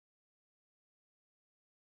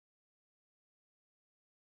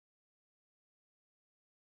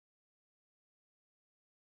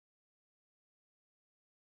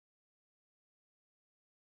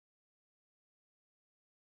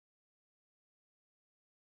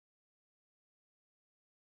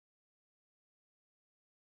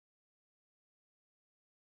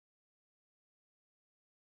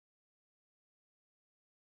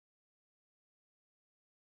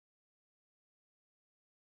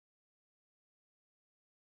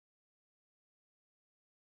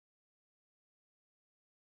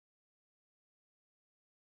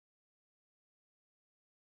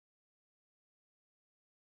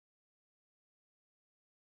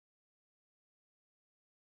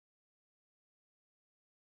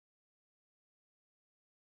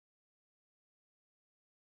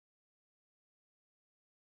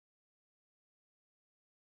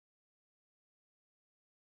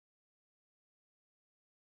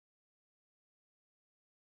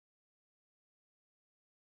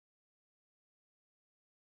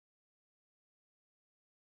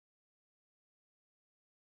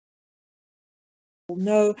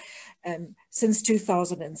know, since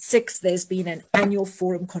 2006, there's been an annual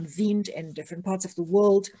forum convened in different parts of the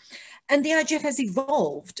world, and the IGF has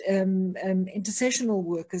evolved, intersessional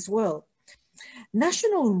work as well.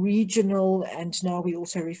 National, regional, and now we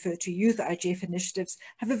also refer to youth IGF initiatives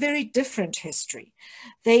have a very different history.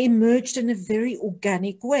 They emerged in a very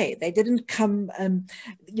organic way. They didn't come,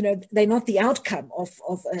 they're not the outcome of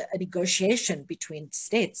a negotiation between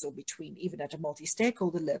states or between even at a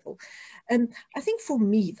multi-stakeholder level. And I think for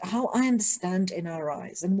me, how I understand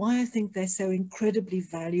NRIs and why I think they're so incredibly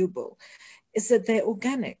valuable is that they're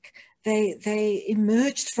organic. They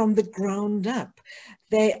emerged from the ground up.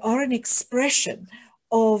 They are an expression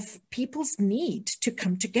of people's need to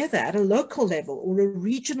come together at a local level or a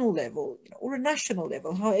regional level or a national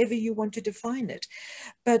level, however you want to define it.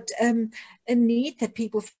 But a need that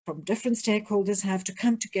people from different stakeholders have to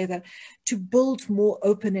come together to build more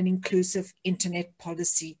open and inclusive internet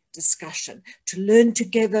policy discussion, to learn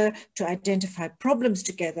together, to identify problems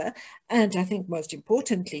together, and I think most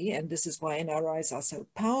importantly, and this is why NRIs are so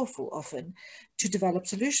powerful often, to develop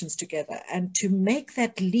solutions together and to make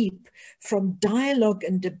that leap from dialogue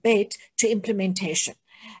and debate to implementation.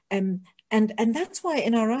 And that's why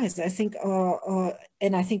NRIs, I think, are,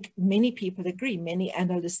 and I think many people agree, many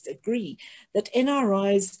analysts agree, that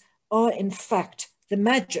NRIs are in fact the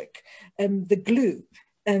magic, the glue,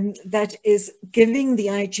 that is giving the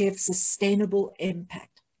IGF sustainable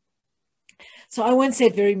impact. So I won't say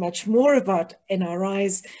very much more about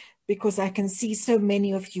NRIs because I can see so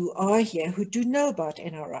many of you are here who do know about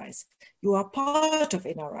NRIs. You are part of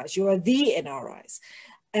NRIs, you are the NRIs.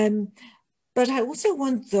 But I also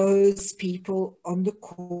want those people on the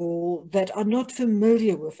call that are not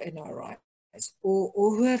familiar with NRIs or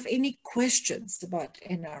who have any questions about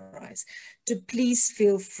NRIs to please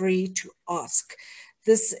feel free to ask.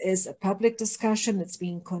 This is a public discussion. It's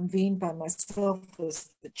being convened by myself as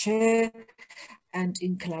the chair and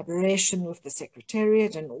in collaboration with the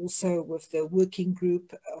Secretariat and also with the working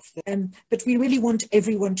group of the, but we really want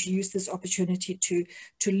everyone to use this opportunity to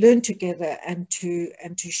learn together and to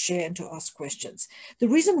share and to ask questions. The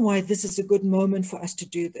reason why this is a good moment for us to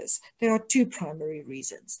do this, there are two primary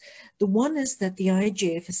reasons. The one is that the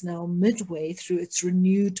IGF is now midway through its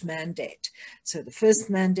renewed mandate. So the first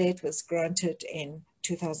mandate was granted in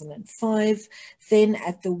 2005, then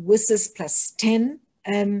at the WSIS plus 10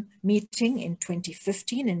 meeting in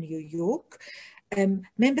 2015 in New York,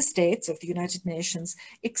 member states of the United Nations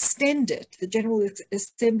extended, the General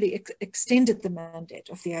Assembly extended the mandate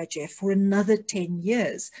of the IGF for another 10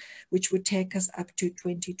 years, which would take us up to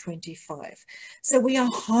 2025. So we are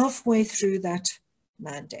halfway through that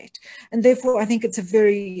mandate. And therefore, I think it's a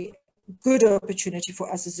very good opportunity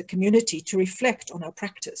for us as a community to reflect on our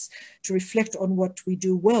practice, to reflect on what we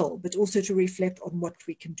do well, but also to reflect on what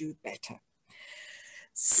we can do better.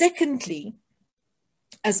 Secondly,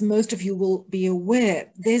 as most of you will be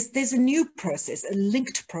aware, there's a new process, a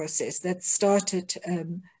linked process that started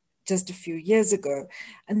just a few years ago,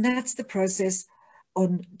 and that's the process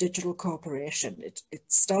on digital cooperation. It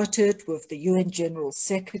started with the UN General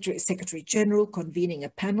Secretary General convening a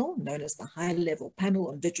panel known as the High-Level Panel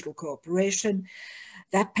on Digital Cooperation.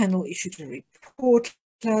 That panel issued a report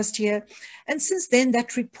last year, and since then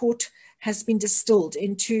that report has been distilled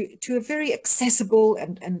into a very accessible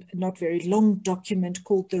and not very long document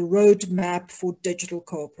called the Roadmap for Digital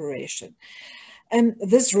Cooperation. And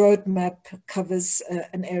this roadmap covers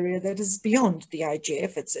an area that is beyond the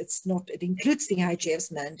IGF. It includes the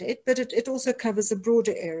IGF's mandate, but it also covers a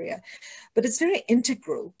broader area. But it's very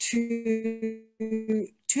integral to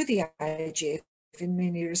the IGF in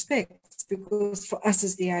many respects, because for us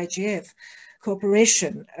as the IGF,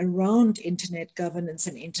 cooperation around internet governance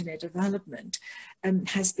and internet development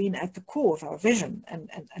has been at the core of our vision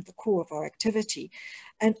and at the core of our activity.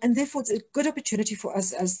 And therefore, it's a good opportunity for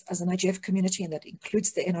us as an IGF community, and that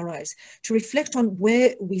includes the NRIs, to reflect on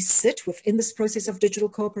where we sit within this process of digital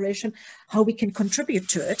cooperation, how we can contribute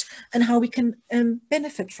to it, and how we can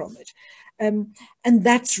benefit from it. And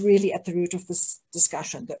that's really at the root of this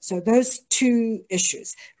discussion. So those two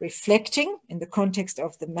issues, reflecting in the context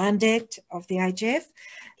of the mandate of the IGF,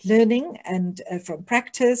 learning and from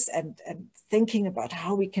practice and thinking about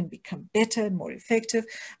how we can become better and more effective.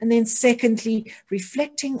 And then secondly,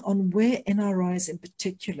 reflecting on where NRIs in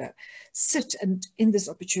particular sit and in this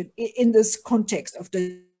opportunity, in this context of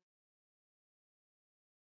the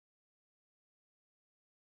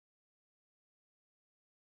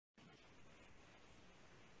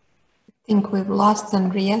I think we've lost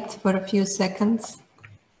Henriette for a few seconds.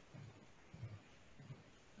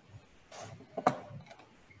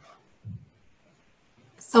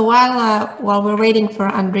 So while we're waiting for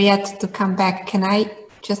Henriette to come back, can I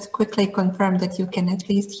just quickly confirm that you can at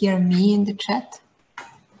least hear me in the chat?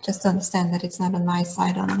 Just to understand that it's not on my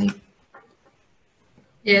side only.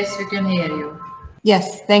 Yes, we can hear you.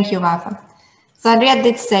 Yes, thank you, Vafa. So Henriette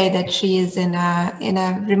did say that she is in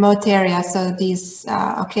a remote area, so these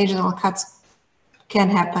occasional cuts can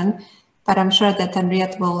happen, but I'm sure that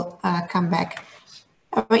Henriette will come back.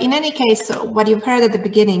 In any case, what you've heard at the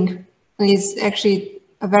beginning is actually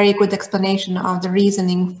a very good explanation of the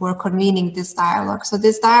reasoning for convening this dialogue. So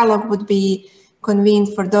this dialogue would be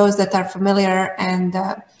convened for those that are familiar and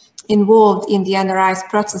involved in the NRIs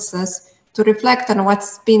processes to reflect on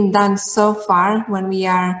what's been done so far when we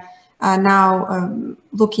are now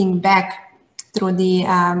looking back through the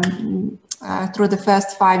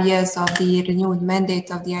first 5 years of the renewed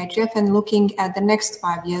mandate of the IGF and looking at the next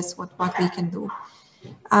 5 years, what we can do.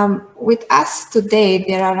 With us today,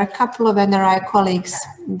 there are a couple of NRI colleagues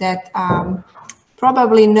that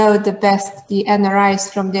probably know the best the NRIs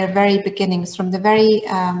from their very beginnings, from the very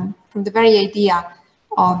idea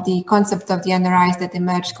of the concept of the NRIs that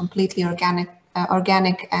emerged completely organic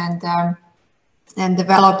and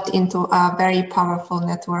developed into a very powerful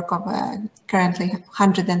network of currently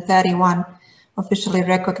 131 officially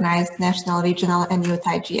recognized national, regional, and youth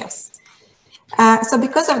IGFs. So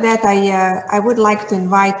because of that, I would like to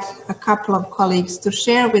invite a couple of colleagues to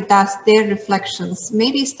share with us their reflections,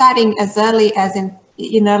 maybe starting as early as in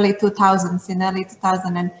early 2000s, in early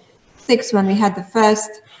 2006, when we had the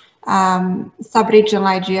first sub-regional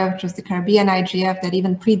IGF, which was the Caribbean IGF, that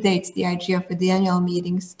even predates the IGF with the annual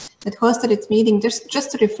meetings, that hosted its meeting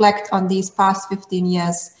just to reflect on these past 15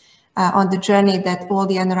 years, on the journey that all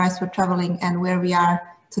the NRIs were traveling and where we are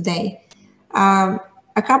today.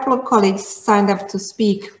 A couple of colleagues signed up to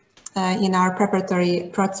speak in our preparatory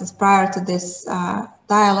process prior to this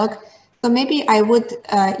dialogue. So maybe I would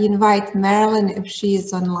invite Marilyn if she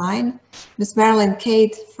is online. Ms. Marilyn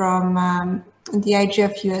Cade from the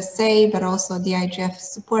IGF USA, but also the IGF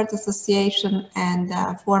Support Association and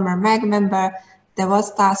former MAG member that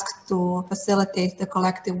was tasked to facilitate the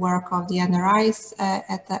collective work of the NRIs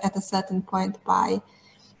at a certain point by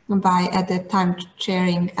at the time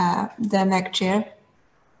chairing the MAG chair.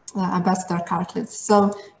 Ambassador Cartlidge.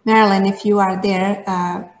 So, Marilyn, if you are there,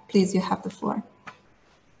 please, you have the floor.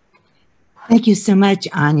 Thank you so much,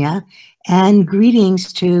 Anya, and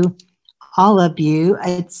greetings to all of you.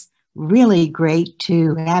 It's really great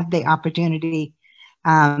to have the opportunity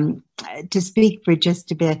to speak for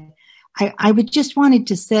just a bit. I would just wanted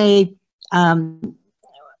to say one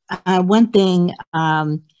thing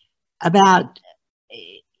about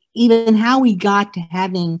even how we got to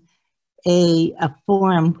having a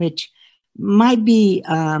forum, which might be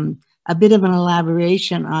a bit of an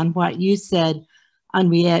elaboration on what you said,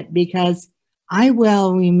 Henriette, because I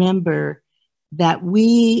well remember that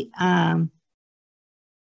we,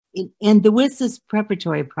 in the WIS's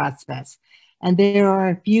preparatory process, and there are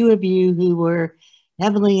a few of you who were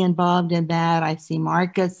heavily involved in that. I see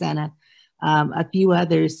Marcus and a few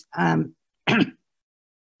others. In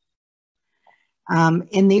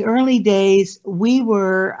the early days, we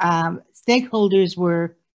were, stakeholders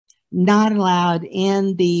were not allowed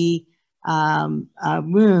in the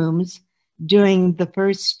rooms during the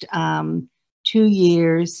first 2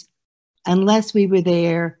 years unless we were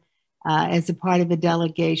there as a part of a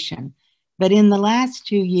delegation. But in the last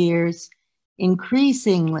 2 years,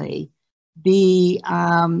 increasingly,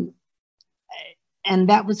 and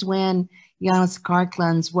that was when Janis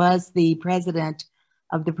Karklans was the president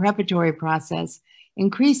of the preparatory process,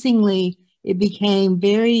 increasingly it became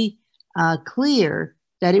very clear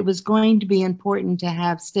that it was going to be important to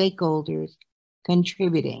have stakeholders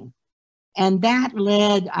contributing. And that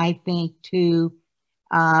led, I think, to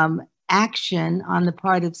action on the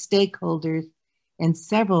part of stakeholders in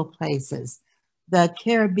several places. The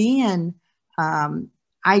Caribbean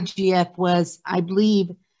IGF was, I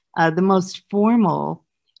believe, the most formal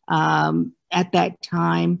at that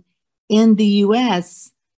time. In the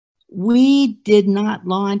US, we did not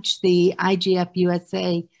launch the IGF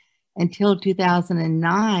USA until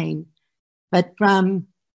 2009, but from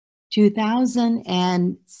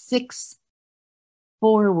 2006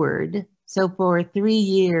 forward, so for 3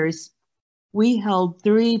 years, we held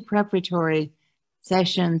 3 preparatory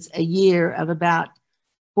sessions a year of about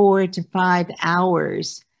 4 to 5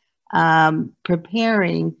 hours,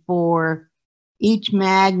 preparing for each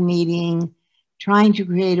MAG meeting, trying to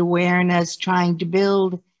create awareness, trying to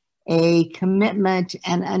build a commitment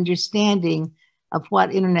and understanding of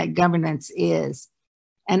what internet governance is.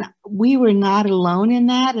 And we were not alone in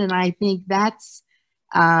that. And I think that's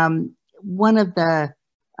one of the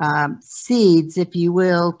seeds, if you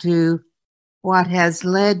will, to what has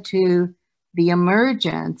led to the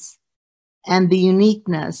emergence and the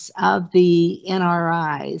uniqueness of the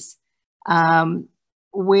NRIs,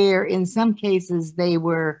 where in some cases they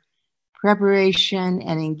were preparation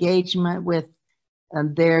and engagement with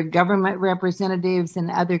their government representatives. In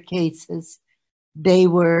other cases, they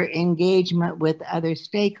were engagement with other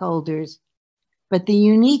stakeholders. But the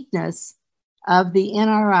uniqueness of the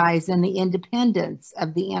NRIs and the independence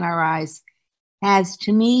of the NRIs has,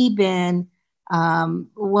 to me, been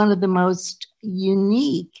one of the most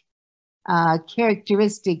unique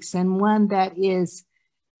characteristics, and one that is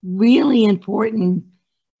really important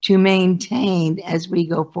to maintain as we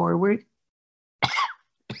go forward.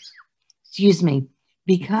 Excuse me,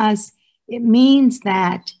 because it means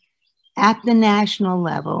that at the national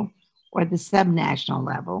level or the subnational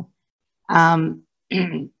level,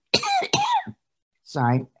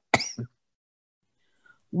 sorry,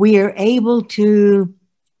 we are able to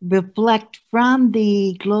reflect from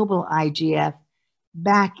the global IGF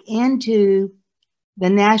back into the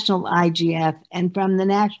national IGF, and from the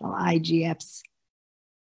national IGFs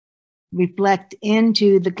reflect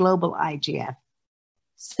into the global IGF.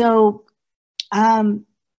 So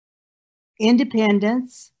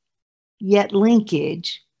independence, yet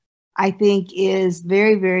linkage, I think is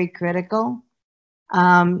very, very critical.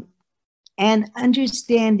 And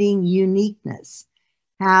understanding uniqueness,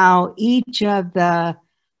 how each of the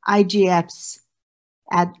IGFs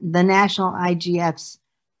at the national IGFs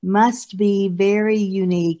must be very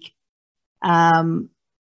unique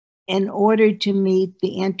in order to meet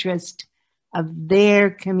the interest of their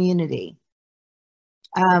community.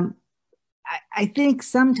 I think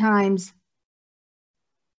sometimes,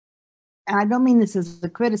 and I don't mean this as a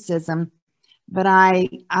criticism, but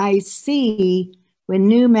I see when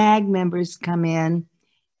new MAG members come in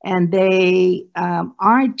and they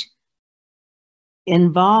aren't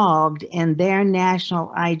involved in their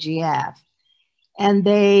national IGF, and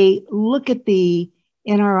they look at the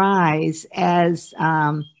NRIs as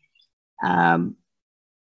a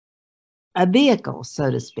vehicle,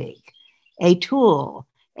 so to speak, a tool,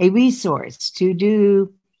 a resource to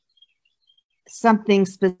do something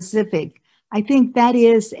specific. I think that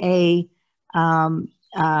is a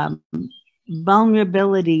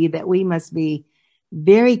vulnerability that we must be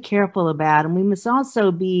very careful about. And we must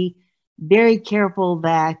also be very careful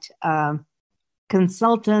that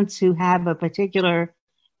consultants who have a particular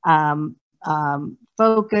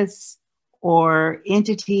focus, or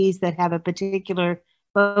entities that have a particular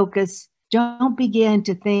focus, don't begin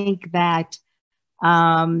to think that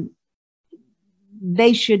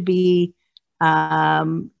they should be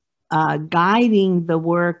guiding the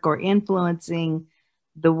work or influencing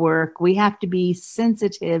the work. We have to be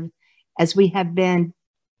sensitive, as we have been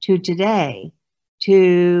to today,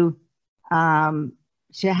 to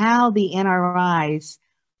how the NRIs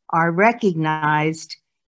are recognized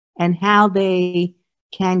and how they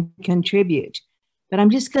can contribute. But I'm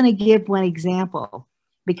just going to give one example,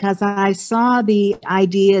 because I saw the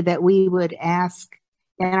idea that we would ask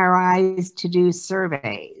NRIs to do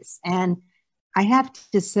surveys. And I have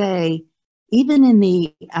to say, even in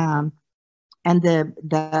the, and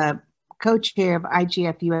the co-chair of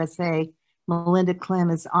IGF USA, Melinda Clem,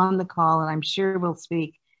 is on the call, and I'm sure will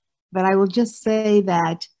speak. But I will just say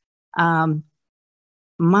that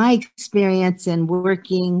my experience in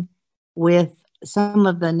working with some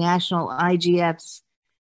of the national IGFs,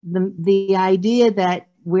 the idea that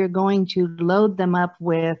we're going to load them up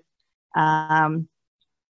with, in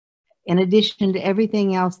addition to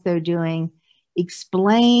everything else they're doing,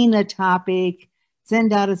 explain a topic,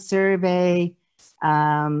 send out a survey,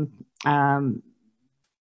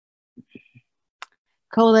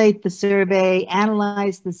 collate the survey,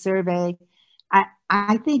 analyze the survey.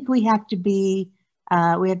 I think we have to be,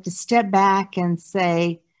 we have to step back and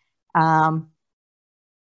say,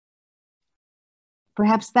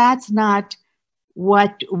 perhaps that's not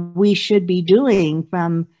what we should be doing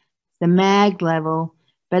from the MAG level,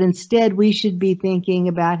 but instead we should be thinking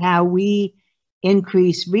about how we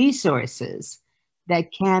increase resources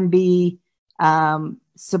that can be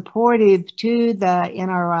supportive to the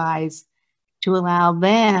NRIs, to allow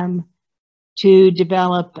them to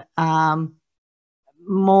develop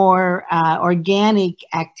more organic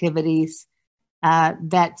activities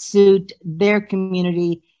that suit their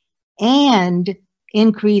community and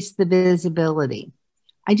increase the visibility.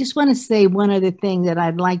 I just want to say one other thing that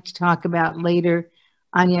I'd like to talk about later,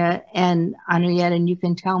 Anya and Henriette, and you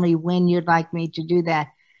can tell me when you'd like me to do that.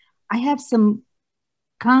 I have some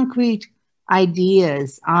concrete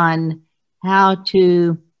ideas on how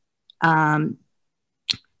to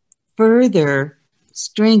further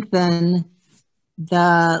strengthen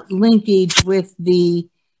the linkage with the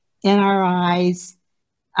NRIs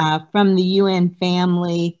from the UN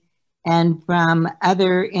family and from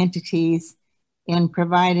other entities in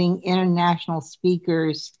providing international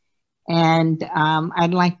speakers. And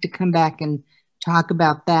I'd like to come back and talk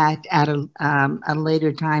about that at a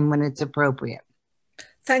later time when it's appropriate.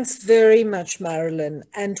 Thanks very much, Marilyn,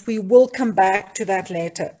 and we will come back to that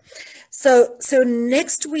later. So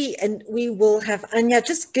next we will have Anya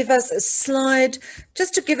just give us a slide,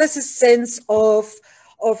 just to give us a sense of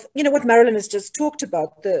what Marilyn has just talked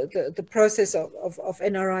about, the process of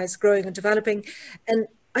NRIs growing and developing. And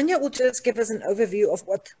Anya will just give us an overview of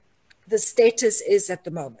what the status is at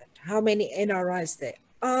the moment, how many NRIs there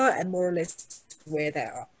are, and more or less where they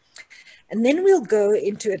are. And then we'll go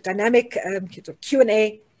into a dynamic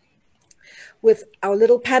Q&A with our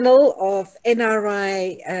little panel of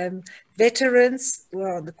NRI veterans who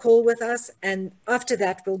are on the call with us. And after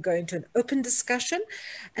that, we'll go into an open discussion.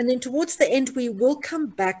 And then towards the end, we will come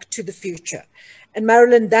back to the future. And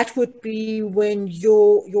Marilyn, that would be when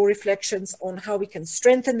your reflections on how we can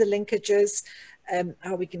strengthen the linkages,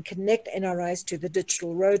 how we can connect NRIs to the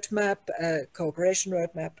digital roadmap, cooperation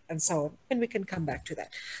roadmap, and so on. And we can come back to that.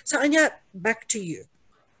 So Anya, back to you.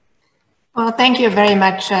 Well, thank you very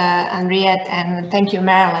much, Henriette, and thank you,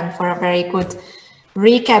 Marilyn, for a very good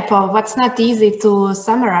recap of what's not easy to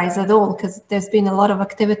summarize at all, because there's been a lot of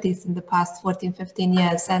activities in the past 14, 15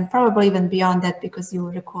 years, and probably even beyond that, because you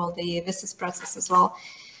recall the VISIS process as well.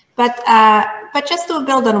 But just to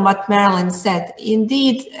build on what Marilyn said,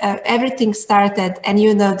 indeed, everything started, and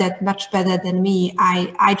you know that much better than me.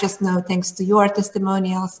 I just know thanks to your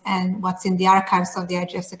testimonials and what's in the archives of the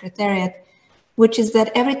IGF Secretariat, which is that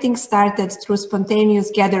everything started through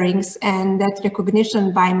spontaneous gatherings, and that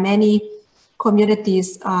recognition by many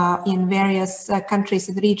communities in various countries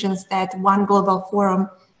and regions that one global forum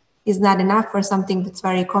is not enough for something that's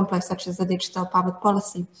very complex, such as the digital public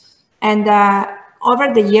policy. And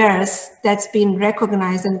over the years, that's been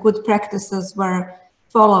recognized, and good practices were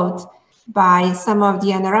followed by some of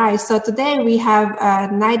the NRIs. So today we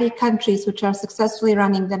have 90 countries which are successfully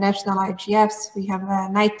running the national IGFs. We have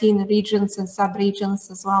 19 regions and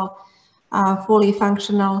sub-regions as well, fully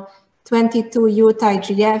functional, 22 youth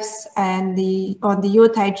IGFs. And on the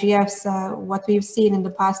youth IGFs, what we've seen in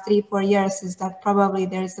the past 3-4 years is that probably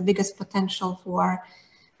there is the biggest potential for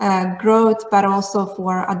growth, but also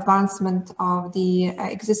for advancement of the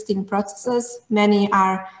existing processes. Many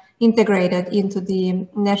are integrated into the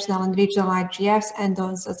national and regional IGFs, and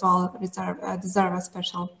those as well deserve a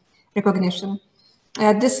special recognition.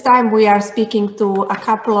 This time we are speaking to a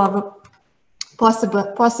couple of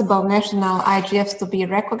possible national IGFs to be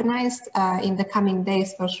recognized. In the coming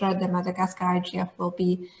days, for sure, the Madagascar IGF will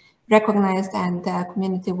be recognized, and the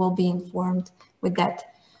community will be informed with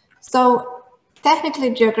that. So technically,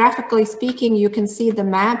 geographicking speaking, you can see the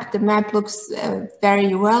map. The map looks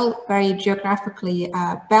very well, very geographically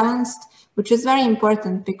balanced, which is very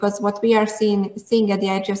important, because what we are seeing at the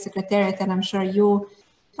IGF Secretariat, and I'm sure you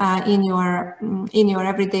in your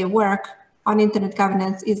everyday work on internet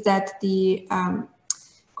governance, is that the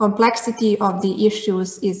complexity of the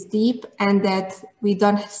issues is deep, and that we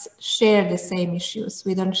don't share the same issues.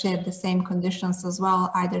 We don't share the same conditions as well,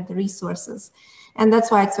 either the resources. And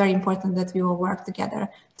that's why it's very important that we will work together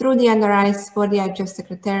through the NRIs for the IGF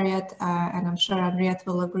Secretariat, and I'm sure Henriette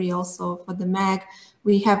will agree also for the MAG.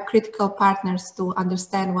 We have critical partners to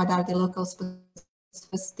understand what are the local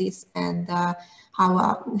specificities and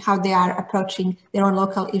how they are approaching their own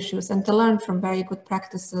local issues, and to learn from very good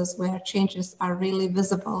practices where changes are really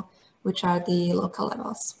visible, which are the local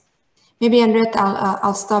levels. Maybe, Henriette,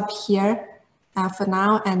 I'll stop here for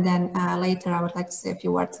now, and then later I would like to say a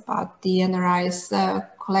few words about the NRI's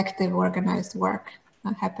collective organized work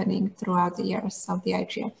happening throughout the years of the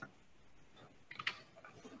IGF.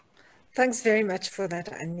 Thanks very much for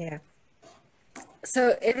that, Anya.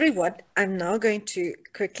 So everyone, I'm now going to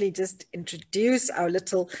quickly just introduce our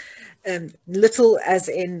little as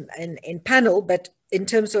in panel, but in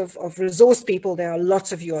terms of resource people, there are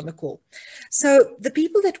lots of you on the call. So the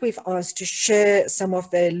people that we've asked to share some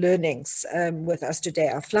of their learnings with us today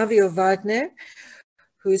are Flavio Wagner,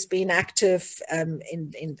 who's been active at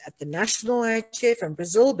the national IGF in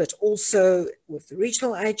Brazil, but also with the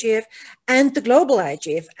regional IGF and the global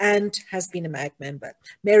IGF, and has been a MAG member.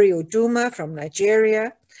 Mary Oduma from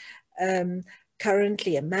Nigeria,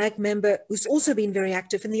 currently a MAG member, who's also been very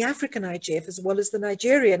active in the African IGF, as well as the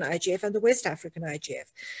Nigerian IGF and the West African IGF.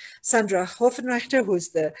 Sandra Hoffenrechter, who's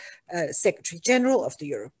the Secretary General of the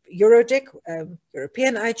Eurodec,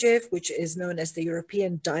 European IGF, which is known as the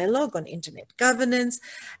European Dialogue on Internet Governance,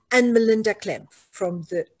 and Melinda Clem from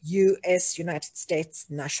the United States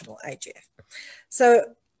National IGF. So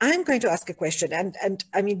I'm going to ask a question, and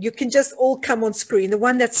I mean, you can just all come on screen. The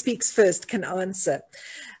one that speaks first can answer.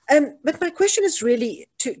 But my question is really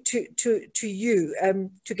to you,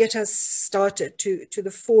 to get us started, to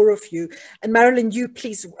the four of you. And Marilyn, you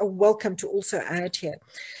please are welcome to also add here.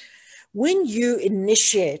 When you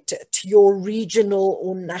initiated your regional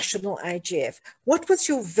or national IGF, what was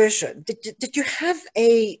your vision? Did you have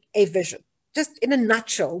a vision? Just in a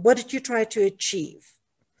nutshell, what did you try to achieve?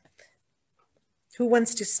 Who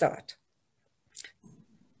wants to start?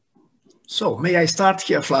 So, may I start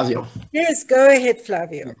here, Flavio? Yes, go ahead,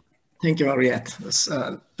 Flavio. Thank you, Mariette. It's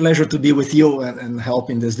a pleasure to be with you and help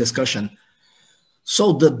in this discussion.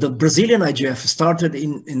 So, the Brazilian IGF started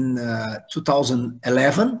in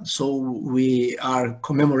 2011. So, we are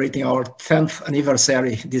commemorating our 10th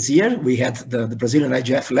anniversary this year. We had the Brazilian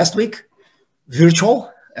IGF last week,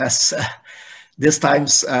 virtual, as these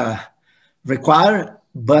times require,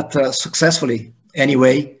 but successfully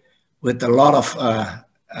anyway, with a lot of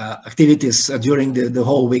activities during the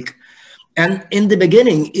whole week. And in the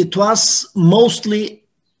beginning, it was mostly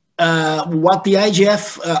what the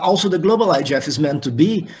IGF, also the global IGF, is meant to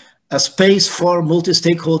be, a space for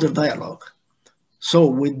multi-stakeholder dialogue. So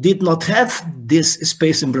we did not have this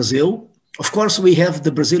space in Brazil. Of course, we have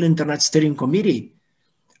the Brazil Internet Steering Committee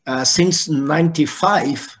since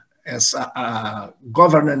 '95 as a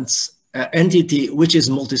governance entity, which is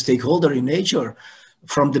multi-stakeholder in nature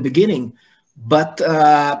from the beginning. But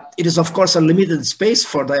it is, of course, a limited space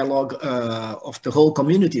for dialogue of the whole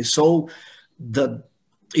community. So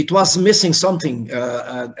it was missing something.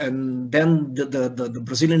 And then the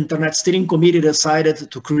Brazilian Internet Steering Committee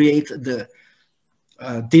decided to create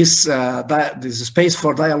this space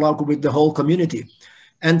for dialogue with the whole community.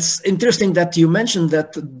 And it's interesting that you mentioned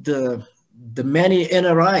that the many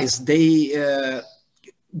NRIs, they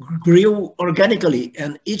grew organically,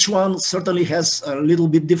 and each one certainly has a little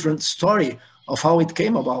bit different story of how it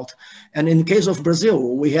came about. And in the case of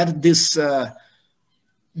Brazil, we had this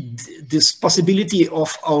possibility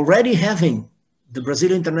of already having the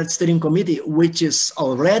Brazilian Internet Steering Committee, which is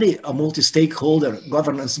already a multi-stakeholder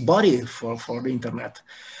governance body for the internet.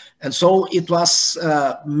 And so it was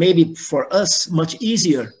maybe for us much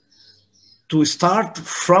easier to start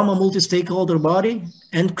from a multi-stakeholder body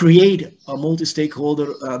and create a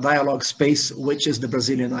multi-stakeholder dialogue space, which is the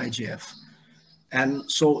Brazilian IGF. And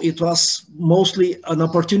so it was mostly an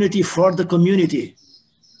opportunity for the community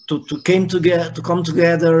to come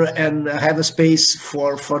together and have a space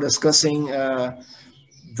for discussing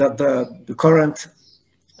the current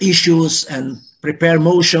issues and prepare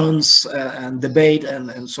motions and debate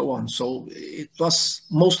and so on. So it was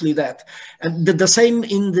mostly that. And the same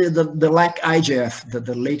in the LAC IGF,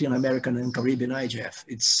 the Latin American and Caribbean IGF.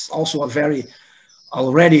 It's also a very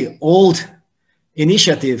already old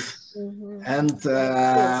initiative, and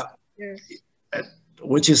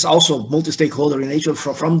which is also multi-stakeholder in nature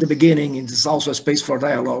from the beginning. It is also a space for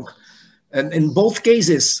dialogue. And in both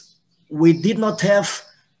cases, we did not have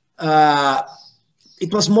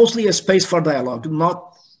it was mostly a space for dialogue.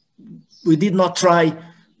 We did not try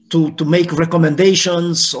to make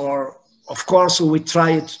recommendations, or of course we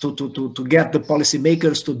tried to get the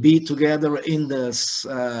policymakers to be together in this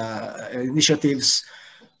initiatives,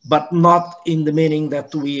 but not in the meaning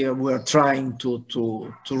that we were trying to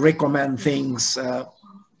recommend things.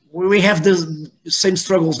 We have the same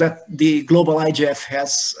struggles that the global IGF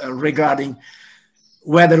has regarding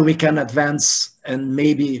whether we can advance and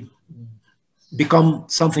maybe become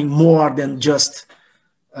something more than just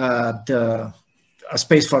a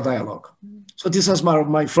space for dialogue. So this was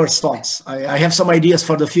my first thoughts. I have some ideas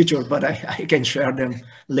for the future, but I can share them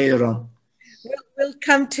later on.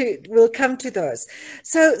 We'll come to those.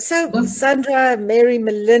 So Sandra, Mary,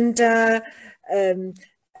 Melinda, and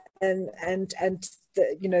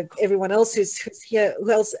everyone else who's here.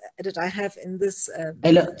 Who else did I have in this?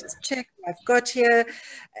 Just check. I've got here.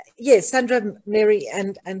 Yes, Sandra, Mary,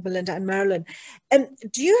 and Melinda and Marilyn.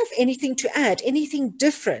 Do you have anything to add? Anything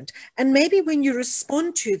different? And maybe when you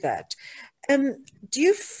respond to that, do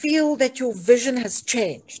you feel that your vision has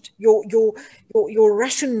changed? Your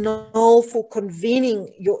rationale for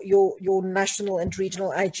convening your national and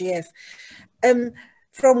regional IGF,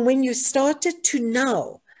 from when you started to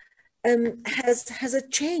now, has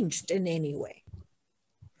it changed in any way?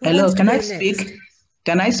 Hello, can I speak?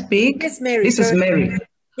 Can I speak? Yes, Mary. This is Mary.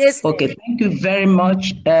 Yes. Okay, Mary. thank you very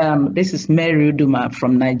much. This is Mary Uduma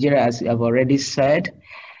from Nigeria, as you have already said.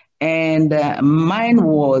 And mine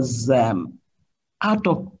was out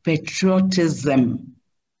of patriotism.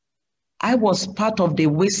 I was part of the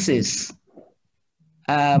WISIS.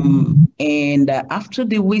 And after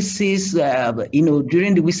the WISIS,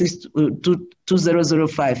 during the WISIS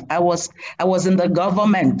 2005, I was in the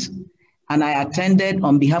government, and I attended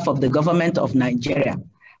on behalf of the government of Nigeria,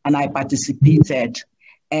 and I participated.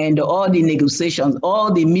 And all the negotiations,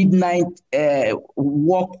 all the midnight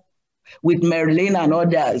work with Marilyn and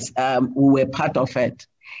others, we were part of it.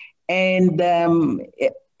 And then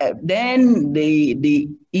the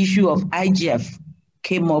issue of IGF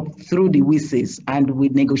came up through the WISIS, and we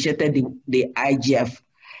negotiated the IGF.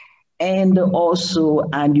 And also,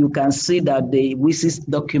 and you can see that the WISIS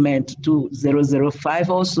document 2005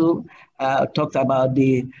 also talked about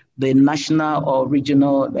the national or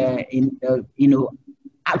regional,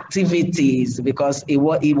 activities, because it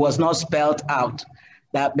was not spelled out.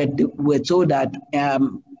 But we're told that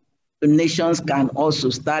nations can also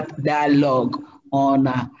start dialogue on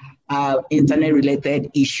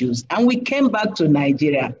internet-related issues. And we came back to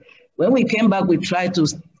Nigeria. When we came back, we tried to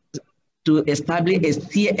establish a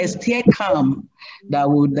steer-calm that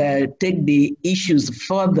would take the issues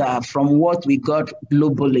further from what we got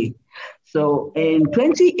globally. So in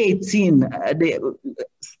 2018,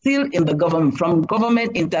 still in the government, from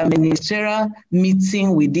government interministerial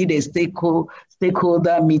meeting, we did a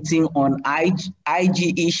stakeholder meeting on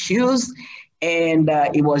IG issues, and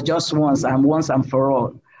it was just once and for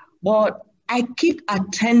all. But I keep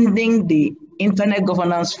attending the Internet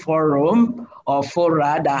Governance Forum or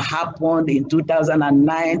fora that happened in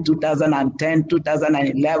 2009, 2010,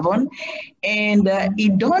 2011. And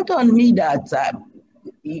it dawned on me that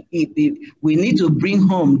we need to bring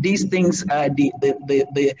home these things,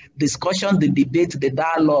 the discussion, the debate, the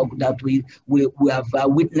dialogue that we have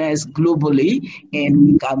witnessed globally, and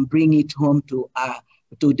we can bring it home to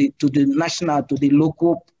the national, to the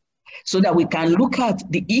local, so that we can look at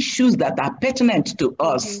the issues that are pertinent to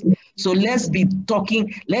us. So let's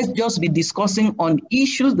just be discussing on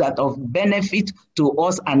issues that are of benefit to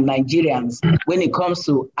us and Nigerians when it comes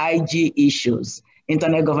to IG issues,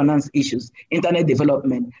 internet governance issues, internet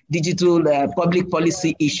development, digital public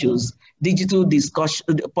policy issues, digital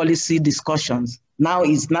policy discussions. Now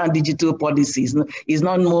it's not digital policies. It's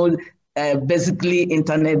not more basically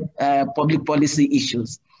internet public policy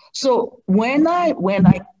issues. So when I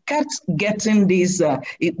kept getting this,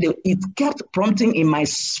 it kept prompting in my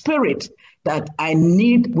spirit that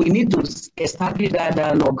we need to establish that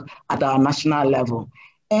dialogue at our national level.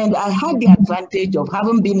 And I had the advantage of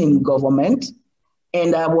having been in government,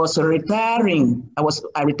 and I was retiring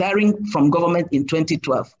from government in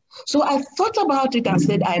 2012. So I thought about it and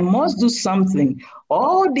said, I must do something.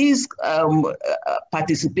 All these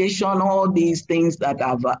participation, all these things that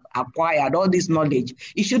I've acquired, all this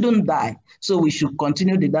knowledge, it shouldn't die. So we should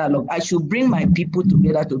continue the dialogue. I should bring my people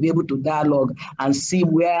together to be able to dialogue and see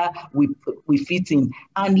where we fit in,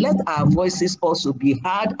 and let our voices also be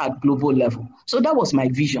heard at global level. So that was my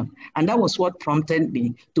vision. And that was what prompted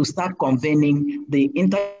me to start convening the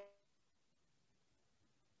Internet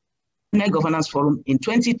Governance Forum in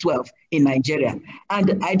 2012 in Nigeria.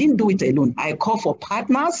 And I didn't do it alone. I called for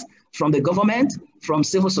partners from the government, from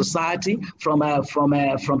civil society, from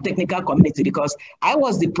technical community, because I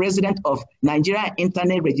was the president of Nigeria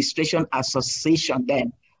Internet Registration Association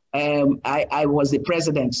then. I was the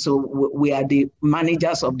president, so we are the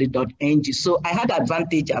managers of the .ng. So I had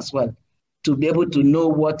advantage as well to be able to know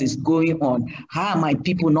what is going on. How are my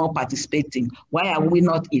people not participating? Why are we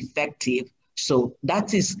not effective? So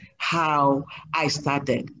that is how I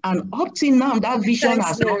started. And up till now, that vision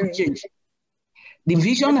has not changed. The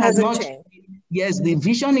vision has not changed. Yes, the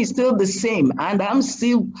vision is still the same. And I'm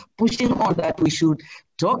still pushing on that we should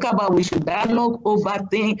dialogue over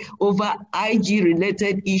IG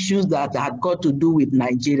related issues that have got to do with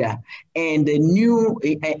Nigeria, and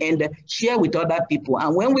share with other people.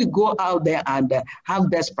 And when we go out there and have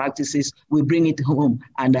best practices, we bring it home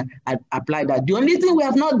and apply that. The only thing we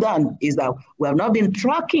have not done is that we have not been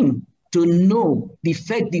tracking to know the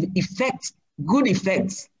effects, good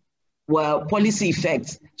effects, well, policy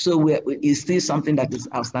effects. So it's still something that is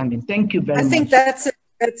outstanding. Thank you very much.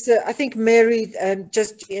 I think Mary,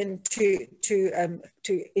 just to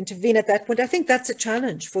intervene at that point, I think that's a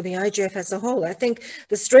challenge for the IGF as a whole. I think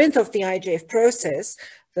the strength of the IGF process,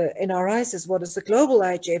 the NRIs as well as the global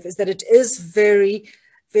IGF, is that it is very,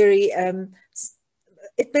 very,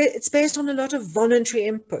 it's based on a lot of voluntary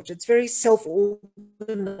input. It's very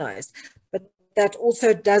self-organized. But that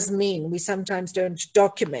also does mean we sometimes don't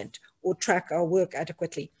document or track our work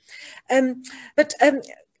adequately. But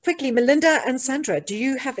quickly, Melinda and Sandra, do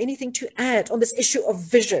you have anything to add on this issue of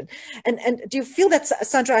vision? And do you feel that,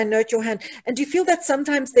 Sandra, I note your hand, and do you feel that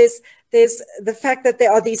sometimes there's the fact that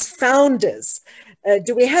there are these founders?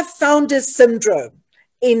 Do we have founders syndrome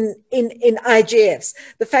in IGFs?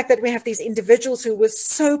 The fact that we have these individuals who were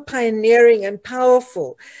so pioneering and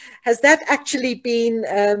powerful, has that actually been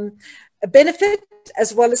a benefit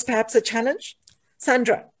as well as perhaps a challenge?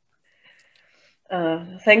 Sandra.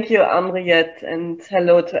 Thank you, Henriette, and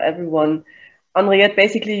hello to everyone. Henriette,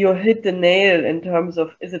 basically you hit the nail in terms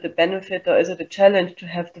of, is it a benefit or is it a challenge to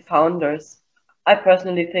have the founders? I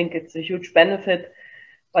personally think it's a huge benefit,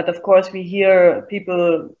 but of course we hear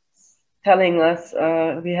people telling us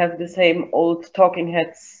we have the same old talking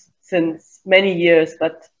heads since many years,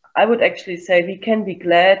 but I would actually say we can be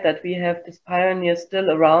glad that we have this pioneer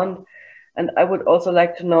still around. And I would also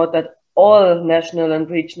like to note that all national and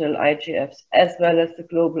regional IGFs, as well as the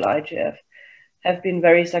global IGF, have been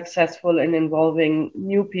very successful in involving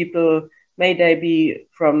new people, may they be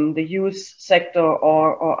from the youth sector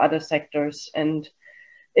or other sectors. And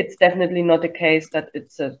it's definitely not the case that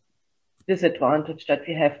it's a disadvantage that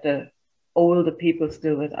we have the older people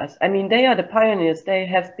still with us. I mean, they are the pioneers. They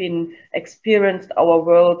have been experienced our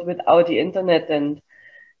world without the internet and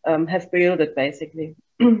have built it basically.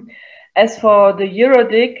 As for the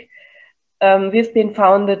EuroDIG, we've been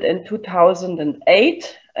founded in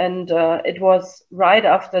 2008, and it was right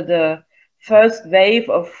after the first wave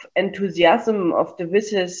of enthusiasm of the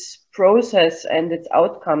WSIS process and its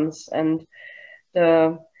outcomes. And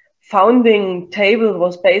the founding table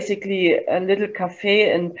was basically a little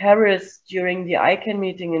cafe in Paris during the ICANN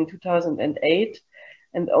meeting in 2008.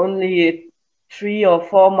 And only 3 or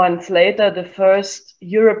 4 months later, the first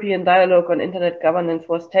European dialogue on internet governance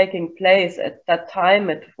was taking place. At that time,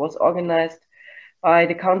 it was organized by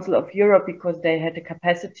the Council of Europe because they had the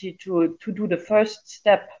capacity to do the first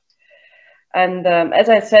step. And as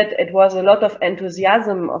I said, it was a lot of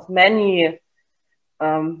enthusiasm of many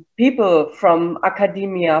people from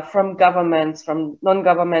academia, from governments, from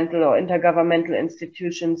non-governmental or intergovernmental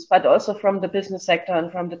institutions, but also from the business sector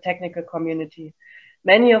and from the technical community.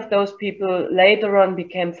 Many of those people later on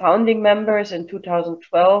became founding members in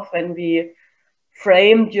 2012 when we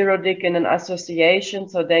framed EuroDIG in an association.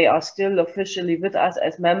 So they are still officially with us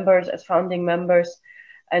as members, as founding members,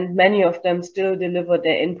 and many of them still deliver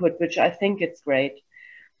their input, which I think it's great.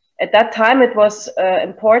 At that time, it was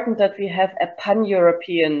important that we have a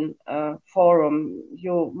pan-European forum.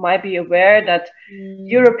 You might be aware that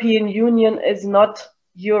European Union is not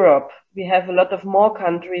Europe. We have a lot of more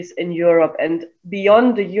countries in Europe, and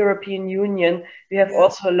beyond the European Union, we have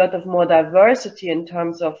also a lot of more diversity in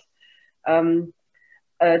terms of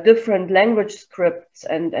different language scripts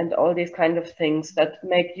and all these kind of things that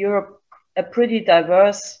make Europe a pretty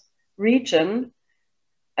diverse region.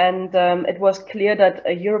 And it was clear that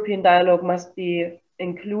a European dialogue must be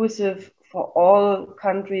inclusive for all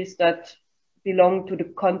countries that belong to the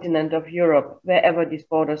continent of Europe, wherever these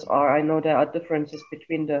borders are. I know there are differences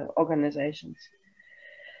between the organizations.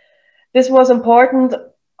 This was important,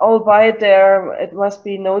 albeit it must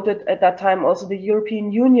be noted at that time also the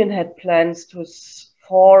European Union had plans to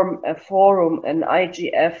form a forum, an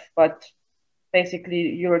IGF, but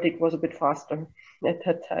basically EuroDIG was a bit faster at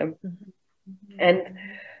that time. And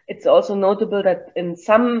it's also notable that in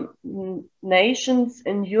some nations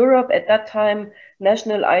in Europe at that time,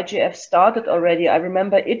 national IGF started already. I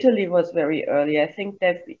remember Italy was very early. I think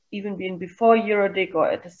they've even been before EuroDIG or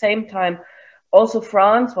at the same time. Also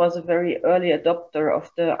France was a very early adopter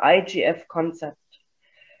of the IGF concept.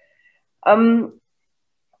 In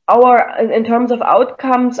terms of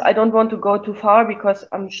outcomes, I don't want to go too far because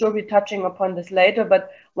I'm sure we're touching upon this later, but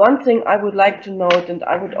one thing I would like to note, and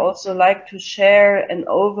I would also like to share an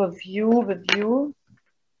overview with you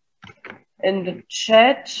in the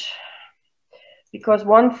chat, because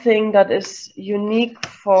one thing that is unique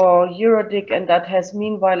for EuroDIG and that has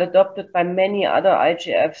meanwhile adopted by many other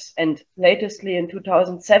IGFs and latestly in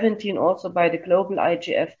 2017 also by the global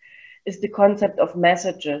IGF is the concept of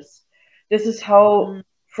messages. This is how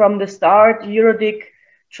from the start EuroDIG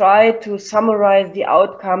tried to summarize the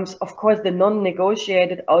outcomes, of course the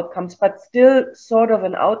non-negotiated outcomes, but still sort of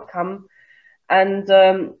an outcome. And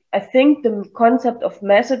I think the concept of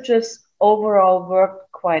messages overall worked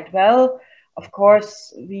quite well. Of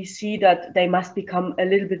course, we see that they must become a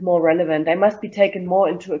little bit more relevant. They must be taken more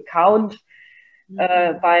into account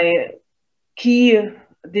by key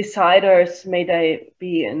deciders, may they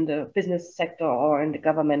be in the business sector or in the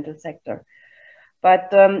governmental sector.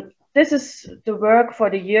 But this is the work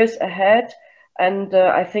for the years ahead. And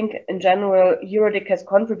I think in general, EuroDIC has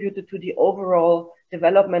contributed to the overall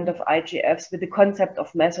development of IGFs with the concept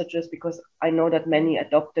of messages, because I know that many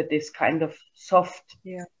adopted this kind of soft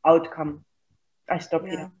outcome. I stop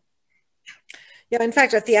here. Yeah, in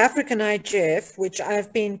fact, at the African IGF, which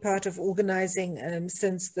I've been part of organizing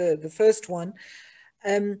since the first one,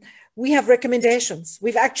 we have recommendations.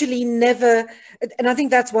 We've actually never, and I think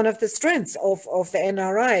that's one of the strengths of the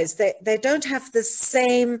NRIs. They don't have the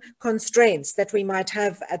same constraints that we might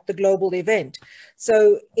have at the global event.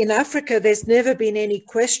 So in Africa, there's never been any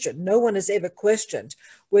question. No one has ever questioned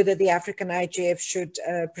whether the African IGF should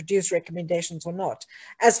produce recommendations or not.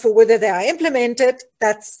 As for whether they are implemented,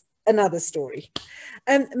 that's another story.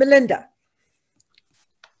 Melinda.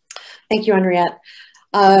 Thank you, Henriette.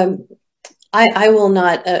 I will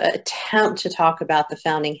not attempt to talk about the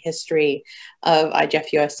founding history of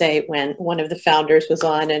IGF USA when one of the founders was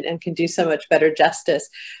on and can do so much better justice.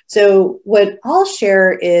 So what I'll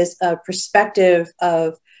share is a perspective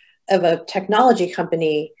of a technology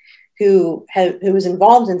company who was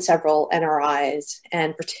involved in several NRIs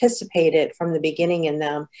and participated from the beginning in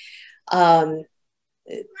them,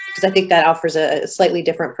 because I think that offers a slightly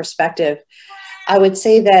different perspective. I would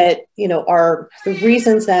say that, you know, the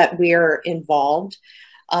reasons that we're involved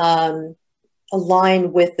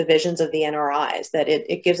align with the visions of the NRIs, that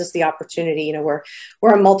it gives us the opportunity. You know, we're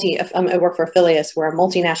I work for Affiliates, we're a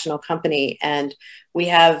multinational company, and we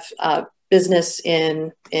have business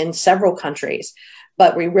in several countries.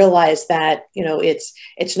 But we realize that, you know, it's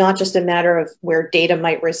not just a matter of where data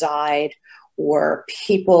might reside or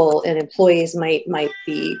people and employees might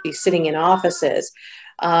be sitting in offices.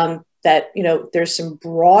 That, you know, there's some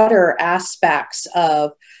broader aspects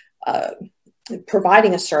of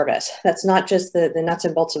providing a service that's not just the nuts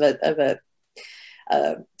and bolts of a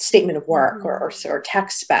statement of work or tech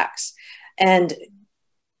specs. And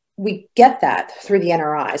we get that through the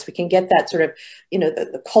NRIs. We can get that sort of, you know,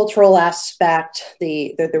 the cultural aspect,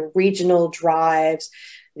 the regional drives,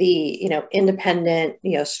 the, you know, independent,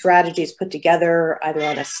 you know, strategies put together either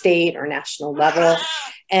on a state or national level.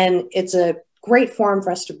 And it's a great forum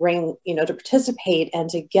for us to bring, you know, to participate and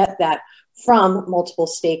to get that from multiple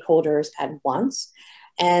stakeholders at once.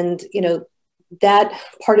 And, you know, that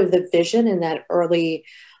part of the vision and that early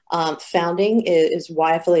founding is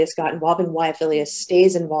why Affiliates got involved and why Affiliates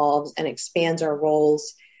stays involved and expands our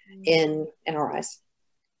roles in NRIs.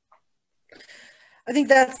 I think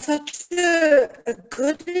that's such a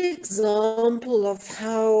good example of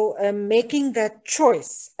how making that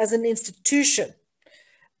choice as an institution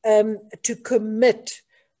to commit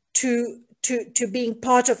to being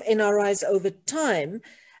part of NRIs over time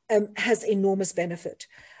has enormous benefit.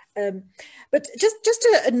 But just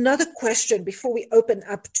another question before we open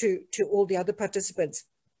up to all the other participants.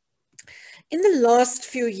 In the last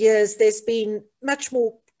few years, there's been much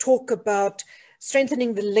more talk about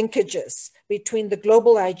strengthening the linkages between the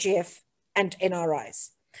global IGF and NRIs.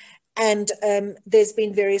 And there's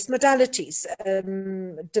been various modalities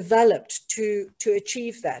developed to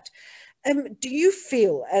achieve that. Do you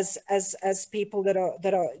feel, as people that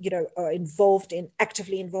are you know, are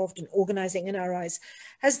actively involved in organizing NRIs,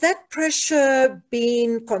 has that pressure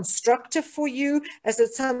been constructive for you? Has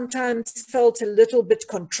it sometimes felt a little bit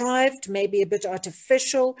contrived, maybe a bit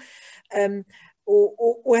artificial,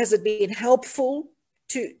 or has it been helpful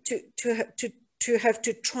to have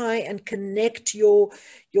to try and connect your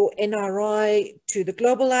NRI to the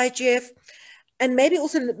global IGF? And maybe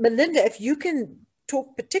also, Melinda, if you can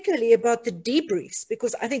talk particularly about the debriefs,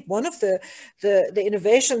 because I think one of the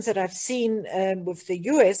innovations that I've seen with the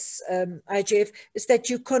US IGF is that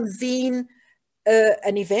you convene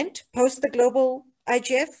an event post the global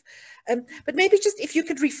IGF. But maybe just if you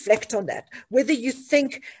could reflect on that, whether you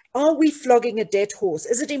think, are we flogging a dead horse?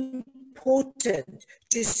 Is it important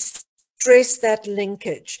to stress that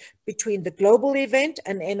linkage between the global event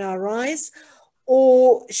and NRIs,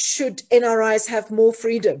 or should NRIs have more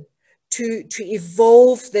freedom to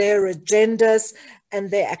evolve their agendas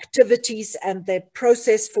and their activities and their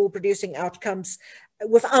process for producing outcomes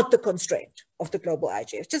without the constraint of the global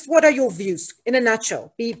IGF? Just what are your views in a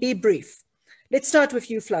nutshell? Be brief. Let's start with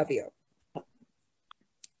you, Flavio.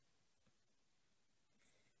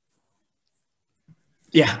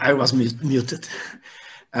 Yeah, I was muted.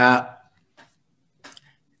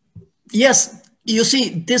 Yes, you see,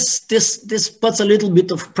 this puts a little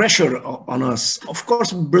bit of pressure on us. Of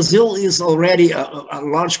course, Brazil is already a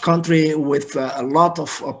large country with a lot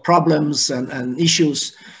of problems and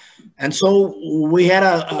issues. And so we had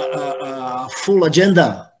a full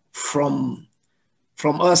agenda from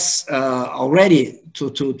us already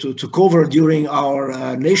to cover during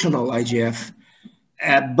our national IGF.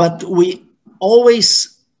 But we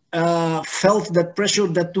always felt that pressure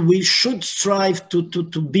that we should strive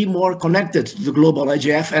to be more connected to the global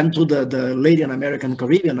IGF and to the Latin American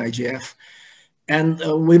Caribbean IGF. And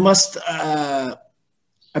we must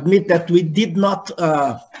admit that we did not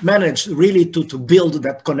manage really to build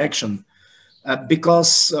that connection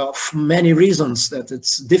because of many reasons, that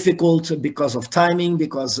it's difficult because of timing,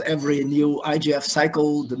 because every new IGF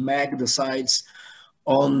cycle, the MAG decides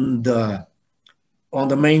on the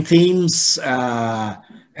main themes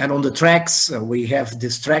and on the tracks. We have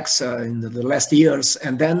these tracks in the last years,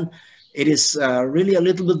 and then it is really a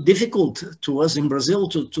little bit difficult to us in Brazil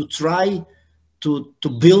to try to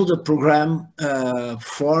build a program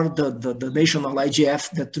for the national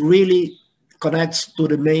IGF that really connects to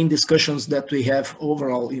the main discussions that we have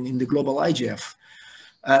overall in the global IGF.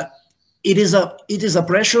 It is a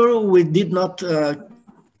pressure. We did not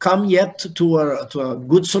come yet to a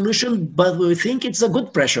good solution, but we think it's a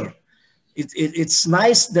good pressure. It's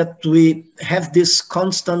nice that we have this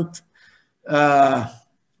constant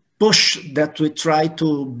push that we try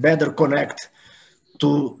to better connect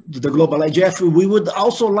to the global IGF. We would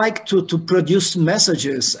also like to produce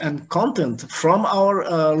messages and content from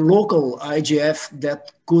our local IGF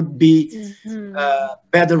that could be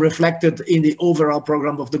better reflected in the overall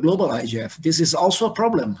program of the global IGF. This is also a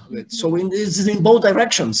problem. So it's in both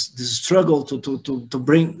directions, this struggle to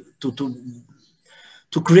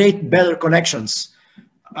create better connections.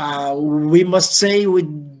 We must say we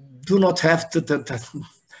do not have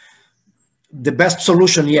the best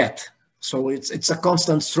solution yet. So it's a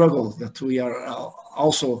constant struggle that we are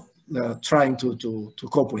also trying to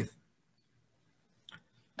cope with.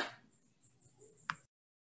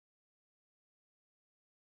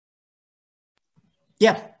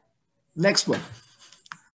 Yeah, next one.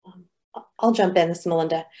 I'll jump in, this is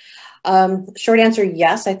Melinda. Short answer,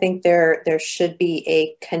 yes, I think there should be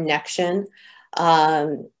a connection.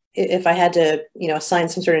 If I had to, assign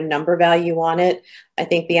some sort of number value on it, I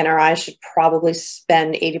think the NRI should probably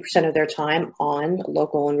spend 80% of their time on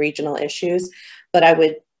local and regional issues. But I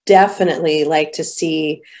would definitely like to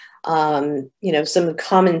see, some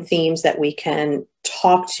common themes that we can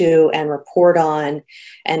talk to and report on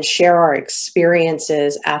and share our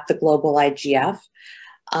experiences at the global IGF.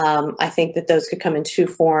 I think that those could come in two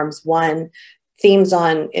forms. One, themes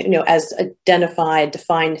on, as identified,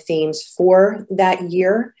 defined themes for that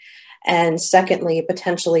year. And secondly,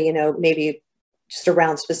 potentially, maybe just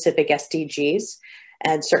around specific SDGs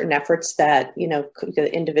and certain efforts that,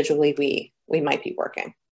 individually we might be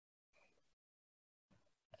working.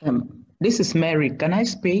 This is Mary. Can I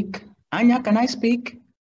speak? Anya, can I speak?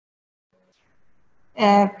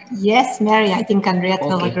 Yes, Mary, I think Henriette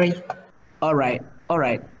will agree. All right.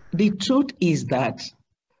 The truth is that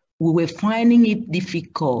we were finding it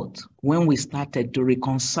difficult when we started to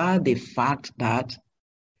reconcile the fact that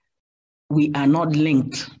we are not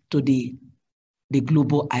linked to the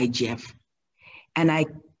global IGF. And I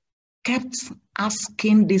kept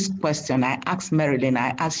asking this question. I asked Marilyn,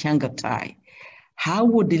 I asked Shangatai, how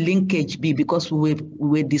would the linkage be? Because we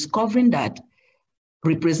were discovering that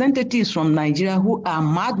representatives from Nigeria who are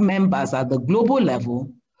MAG members at the global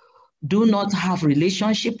level do not have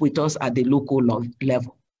relationship with us at the local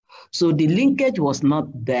level. So the linkage was not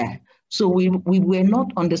there. So we were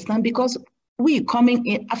not understanding, because we coming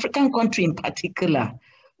in African country in particular,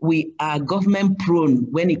 we are government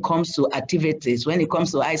prone when it comes to activities, when it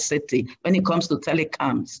comes to ICT, when it comes to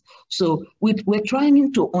telecoms. So we're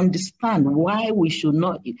trying to understand why we should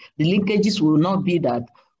not, the linkages will not be that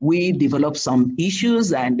we develop some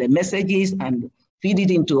issues and the messages and feed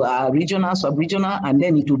it into our regional, sub-regional, and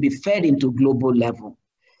then it will be fed into global level.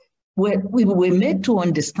 We were made to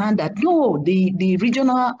understand that no, the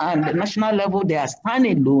regional and the national level, they are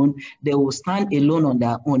standing alone, they will stand alone on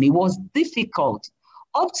their own. It was difficult.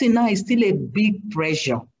 Up to now, it's still a big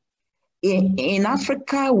pressure. In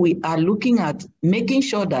Africa, we are looking at making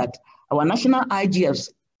sure that our national IGFs,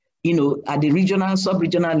 at the regional,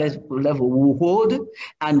 sub-regional level will hold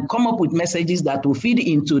and come up with messages that will feed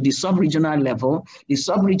into the sub-regional level. The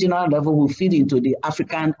sub-regional level will feed into the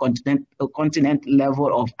African continent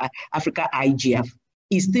level of Africa IGF.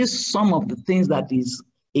 It's still some of the things that it's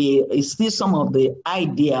still some of the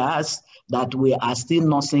ideas that we are still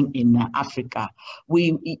nursing in Africa.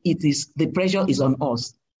 The pressure is on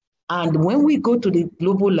us. And when we go to the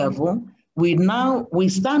global level, we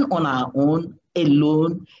stand on our own,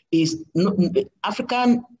 alone.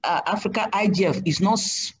 Africa IGF is not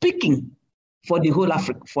speaking for the whole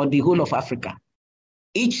of Africa.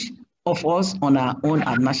 Each of us on our own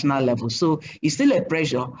at national level. So it's still a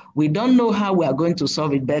pressure. We don't know how we are going to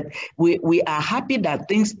solve it, but we are happy that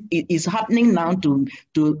things is happening now to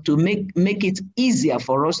make it easier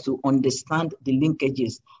for us to understand the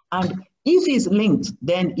linkages. And if it's linked,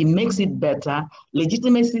 then it makes it better.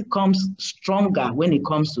 Legitimacy comes stronger when it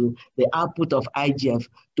comes to the output of IGF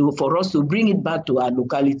for us to bring it back to our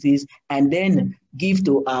localities and then give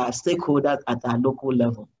to our stakeholders at our local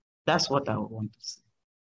level. That's what I want to say.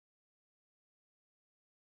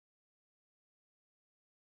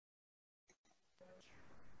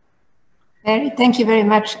 Thank you very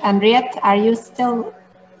much. Henriette, are you still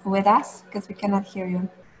with us? Because we cannot hear you.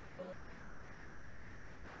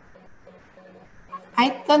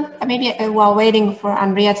 I don't, maybe while waiting for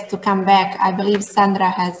Henriette to come back, I believe Sandra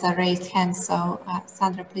has a raised hand. So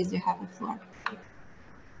Sandra, please, you have the floor.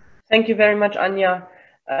 Thank you very much, Anya.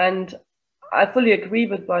 And I fully agree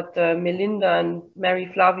with what Melinda and Mary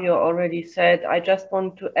Flavio already said. I just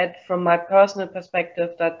want to add from my personal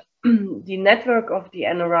perspective that the network of the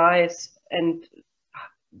NRIs, and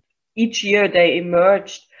each year they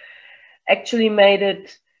emerged, actually made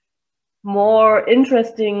it more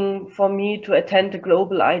interesting for me to attend the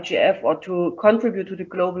global IGF or to contribute to the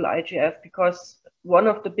global IGF, because one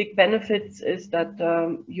of the big benefits is that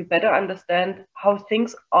you better understand how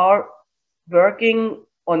things are working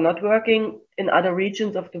or not working in other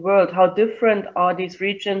regions of the world. How different are these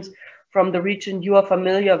regions from the region you are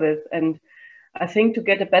familiar with? And I think to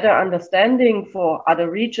get a better understanding for other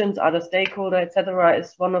regions, other stakeholders, etc.,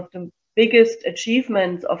 is one of the biggest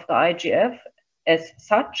achievements of the IGF as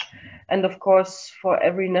such, and of course for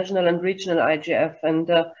every national and regional IGF. And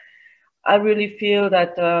I really feel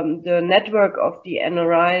that the network of the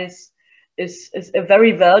NRIs is a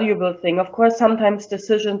very valuable thing. Of course, sometimes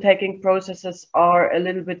decision-taking processes are a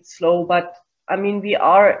little bit slow, but I mean, we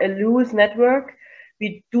are a loose network.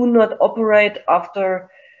 We do not operate after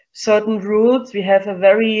certain rules. We have a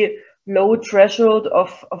very low threshold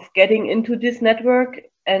of getting into this network,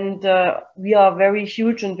 and we are very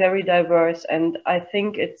huge and very diverse. And I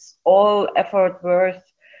think it's all effort worth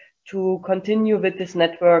to continue with this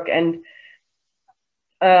network. And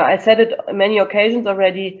I said it on many occasions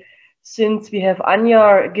already, since we have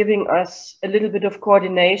Anya giving us a little bit of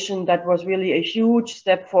coordination, that was really a huge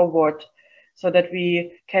step forward, so that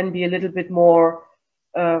we can be a little bit more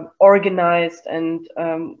organized and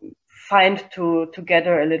find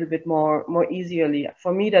together a little bit more easily.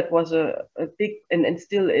 For me, that was a big and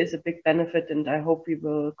still is a big benefit, and I hope we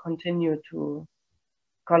will continue to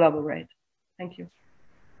collaborate. Thank you.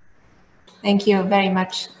 Thank you very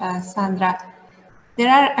much, Sandra. There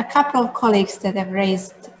are a couple of colleagues that have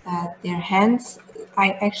raised their hands.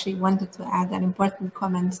 I actually wanted to add an important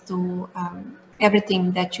comment to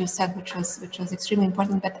everything that you said, which was extremely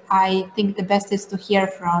important, but I think the best is to hear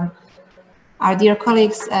from our dear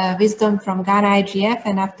colleagues, Wisdom from Ghana IGF,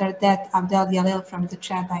 and after that, Abdel Jalil from the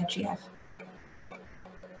Chad IGF.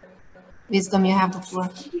 Wisdom, you have the floor.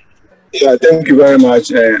 Yeah, thank you very much,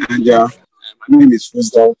 Anja. My name is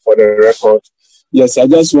Wisdom, for the record. Yes, I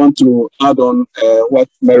just want to add on what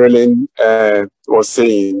Marilyn was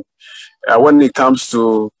saying. When it comes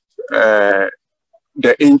to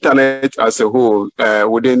the internet as a whole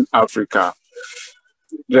within Africa,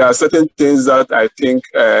 there are certain things that I think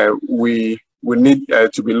we need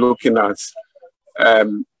to be looking at.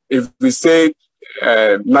 If we say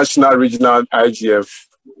national, regional IGF,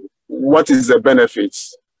 what is the benefit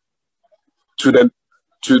to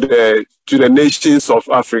the nations of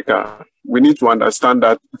Africa? We need to understand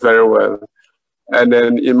that very well. And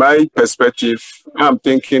then in my perspective, I'm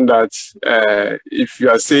thinking that if you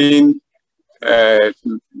are saying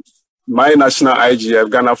my national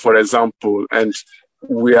IGF, Ghana, for example, and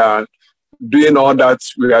we are doing all that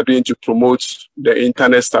we are doing to promote the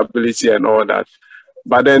internet stability and all that,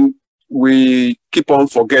 but then we keep on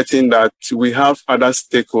forgetting that we have other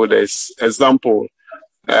stakeholders. Example,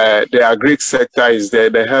 the agri sector is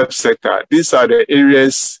there, the health sector. These are the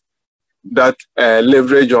areas that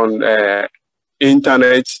leverage on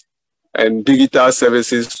internet and digital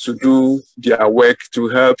services to do their work to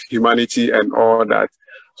help humanity and all that.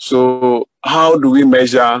 So how do we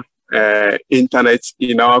measure internet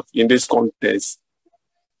in this context?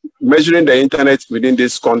 Measuring the internet within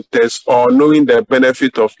this context, or knowing the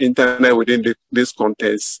benefit of internet within this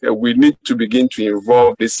context, we need to begin to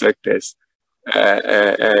involve these sectors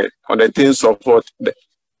on the things of what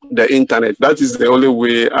the internet. That is the only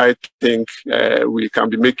way I think we can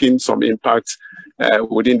be making some impact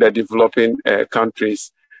within the developing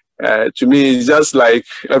countries. To me, it's just like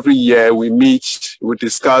every year we meet, we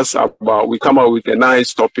discuss about, we come up with a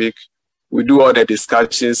nice topic, we do all the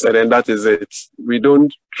discussions, and then that is it. We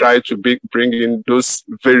don't try to bring in those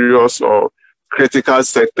various or critical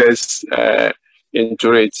sectors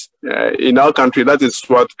into it. In our country, that is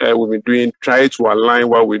what we've been doing, try to align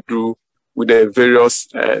what we do with the various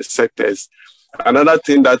sectors. Another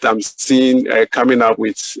thing that I'm seeing coming up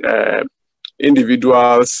with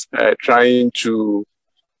individuals trying to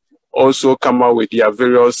also come up with their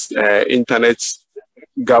various internet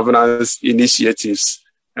governance initiatives.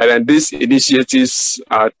 And then these initiatives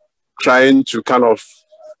are trying to kind of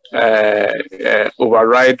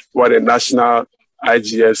override what the national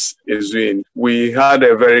IGF is doing. We had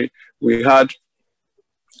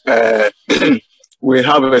we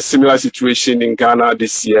have a similar situation in Ghana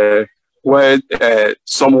this year, where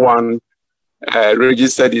someone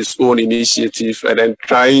registered his own initiative and then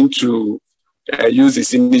trying to use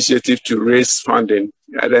this initiative to raise funding,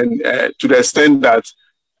 and then to the extent that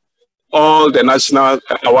all the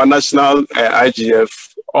our national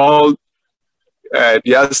IGF, all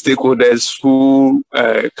the other stakeholders who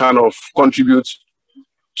kind of contribute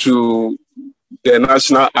to the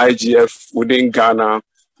national IGF within Ghana,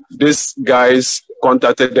 these guys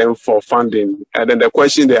contacted them for funding. And then the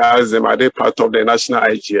question they asked them, are they part of the national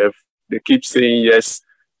IGF? They keep saying yes.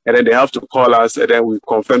 And then they have to call us, and then we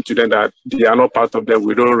confirm to them that they are not part of them.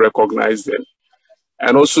 We don't recognize them.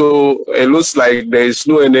 And also, it looks like there is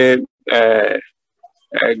no any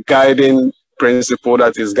guiding principle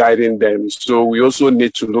that is guiding them. So we also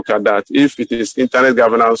need to look at that. If it is Internet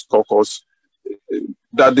Governance Caucus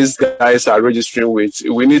that these guys are registering with,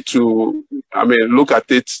 we need to, look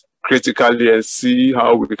at it critically and see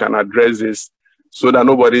how we can address this so that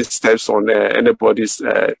nobody steps on anybody's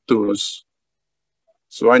toes.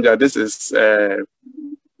 So Anja, this is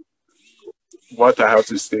what I have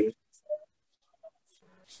to say.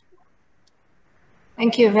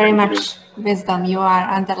 Thank you very much, Wisdom. You are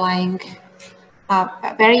underlying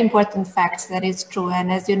very important facts. That is true.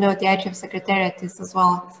 And as you know, the IGF Secretariat is as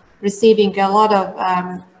well receiving a lot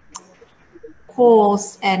of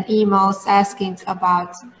calls and emails asking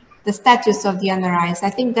about the status of the NRIs. I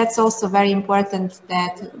think that's also very important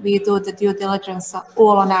that we do the due diligence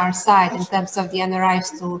all on our side in terms of the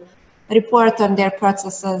NRIs to report on their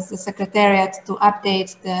processes, the Secretariat to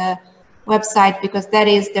update the website, because that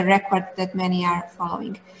is the record that many are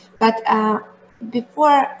following. But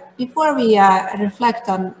before we reflect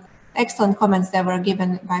on excellent comments that were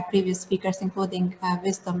given by previous speakers, including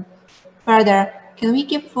Wisdom, further, can we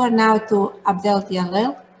give floor now to Abdel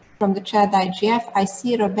Dialil from the Chad IGF? I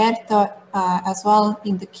see Roberto as well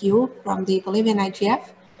in the queue from the Bolivian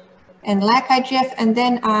IGF and LAC IGF, and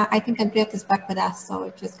then I think Andriette is back with us, so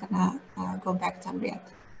we're just gonna go back to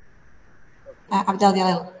Andriette. Abdel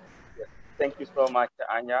Dialil. Thank you so much,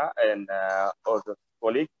 Anya, and all the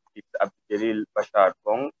colleagues. It's Abdel Bashar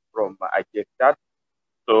Bong from IGF Chad.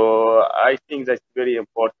 So I think that's very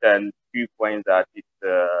important few points that is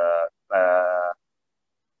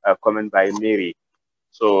comment by Mary.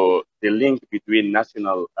 So the link between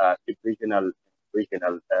national, regional,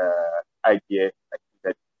 regional IGF, I think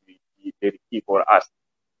that is very key for us,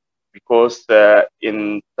 because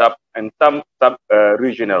in some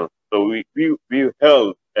regional, so we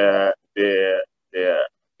held the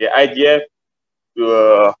IGF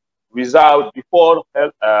without before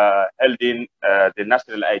holding the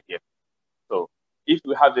national IGF. So if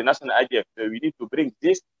we have the national IGF, we need to bring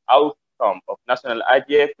this outcome of national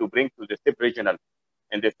IGF to bring to the sub-regional.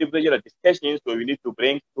 And the sub-regional discussions, so we need to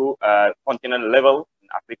bring to continental level in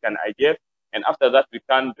African IGF. And after that, we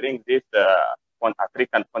can bring this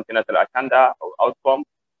African continental agenda or outcome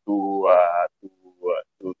to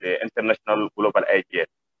the international global IGF.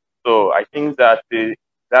 So I think that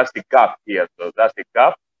that's the gap here. So that's the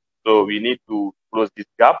gap. So we need to close this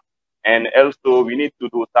gap. And also we need to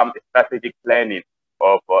do some strategic planning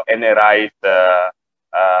of NRI's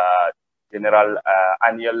general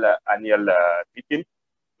annual meeting.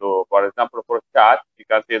 So for example, for Chad, you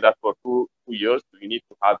can say that for two years, we need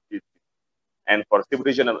to have this. And for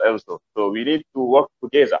sub-regional also. So we need to work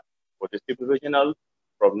together for the sub-regional,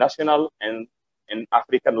 from national and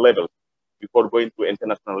African level before going to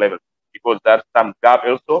international level, because there's some gap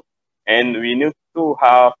also. And we need to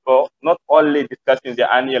have not only discussing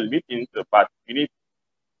the annual meetings, but we need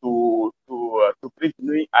to bring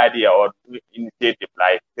new idea or new initiative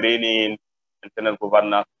like training, internal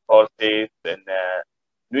governance courses, and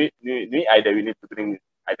new idea. We need to bring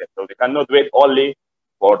idea. So we cannot wait only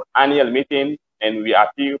for annual meeting and we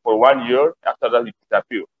appeal for 1 year, after that we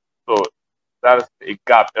disappear. So that's a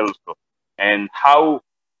gap also. And how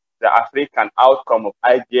the African outcome of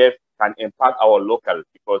IGF can impact our local,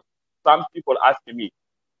 because some people ask me,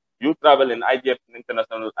 You travel in IGF,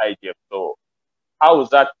 international IGF. So how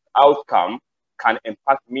that outcome can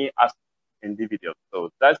impact me as individual.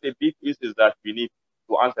 So that's the big issue that we need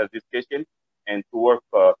to answer this question and to work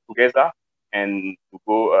together and to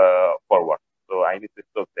go forward. So I need to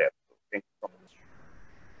stop there. So thank you so much.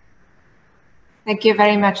 Thank you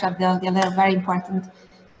very much, Abdel. Very important.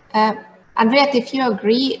 Andrea, if you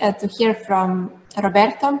agree to hear from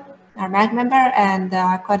Roberto, our MAG member and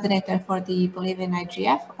coordinator for the Bolivian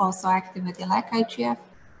IGF, also active with the LAC IGF.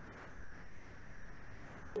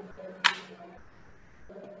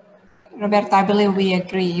 Roberto, I believe we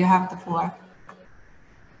agree. You have the floor.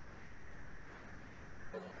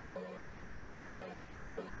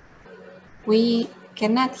 We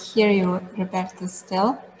cannot hear you, Roberto,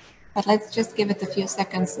 still, but let's just give it a few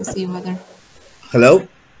seconds to see whether... Hello?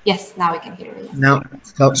 Yes, now we can hear you. Now,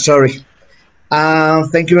 oh, sorry.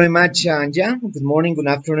 Thank you very much, Anja. Good morning, good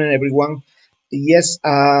afternoon, everyone. Yes,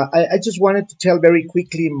 I just wanted to tell very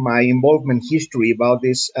quickly my involvement history about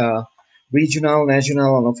this regional,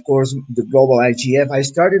 national, and of course, the global IGF. I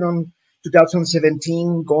started on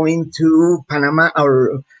 2017 going to Panama,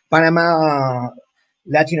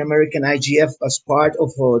 Latin American IGF as part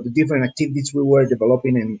of the different activities we were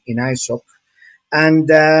developing in ISOC. And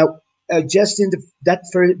just in that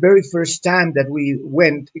very first time that we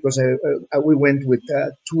went, because we went with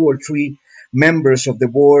 2 or 3 members of the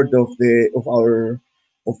board of our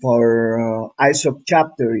ISOC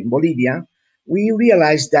chapter in Bolivia, we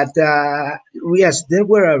realized that yes, there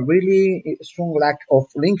were a really strong lack of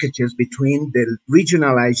linkages between the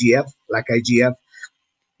regional IGF, like IGF,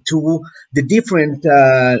 to the different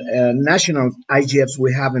national IGFs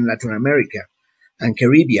we have in Latin America and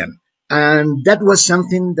Caribbean. And that was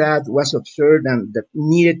something that was observed and that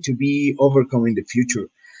needed to be overcome in the future.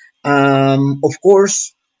 Of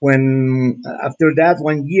course, when after that,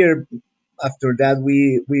 1 year after that,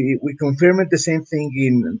 we confirmed the same thing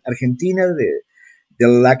in Argentina, the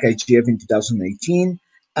LAC IGF in 2018.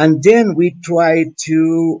 And then we tried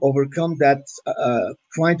to overcome that,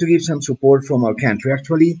 trying to give some support from our country.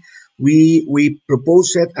 Actually, we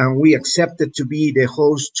proposed it and we accepted to be the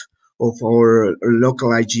host of our local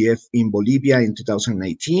IGF in Bolivia in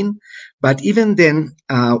 2018. But even then,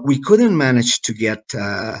 we couldn't manage to get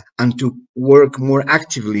and to work more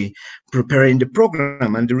actively preparing the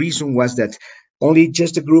program. And the reason was that only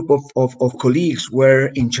just a group of colleagues were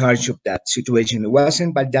in charge of that situation. It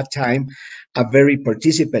wasn't by that time a very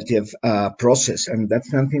participative process, and that's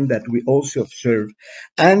something that we also observed.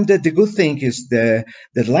 And the good thing is that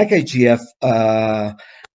like IGF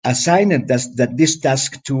assigned this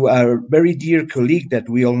task to our very dear colleague that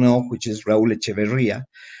we all know, which is Raúl Echeverría,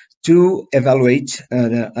 to evaluate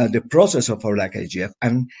the process of our LAC IGF.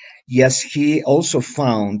 And yes, he also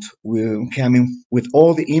found, coming with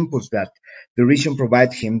all the inputs that the region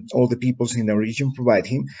provide him, all the peoples in the region provide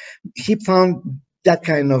him, he found that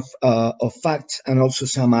kind of facts and also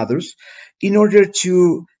some others in order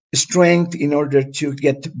to in order to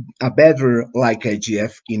get a better LAC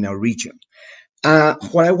IGF in our region.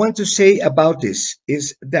 What I want to say about this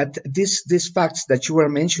is that these facts that you were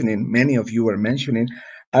mentioning, many of you were mentioning,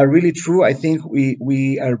 are really true. I think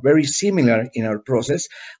we are very similar in our process,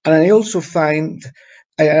 and I also found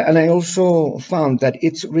that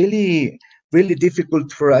it's really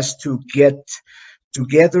difficult for us to get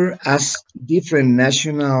together as different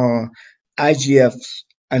national IGFs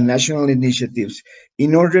and national initiatives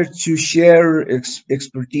in order to share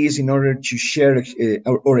expertise, in order to share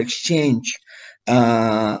or exchange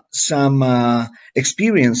some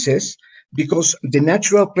experiences, because the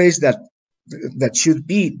natural place that should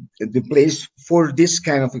be the place for this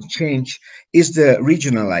kind of exchange is the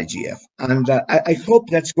regional IGF. And I hope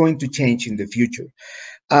that's going to change in the future.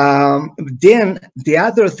 Then the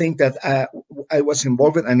other thing that I was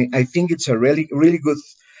involved in, and I think it's a really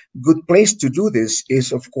good place to do this,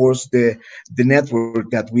 is of course the network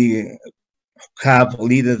that we have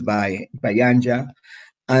led by Anja.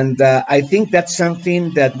 And I think that's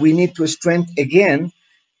something that we need to strengthen again,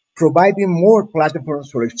 providing more platforms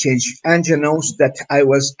for exchange. Anja knows that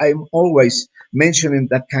I'm always mentioning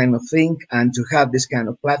that kind of thing, and to have this kind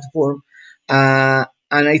of platform.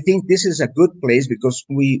 And I think this is a good place because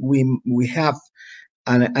we have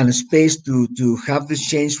a space to have this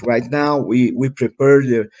change right now. We prepare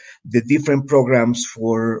the different programs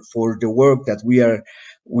for the work that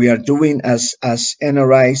we are doing as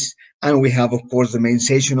NRIs. And we have, of course, the main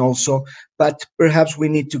session also, but perhaps we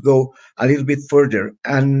need to go a little bit further.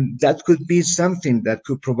 And that could be something that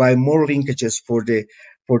could provide more linkages for the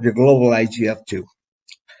global IGF too.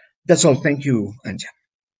 That's all. Thank you, Anja.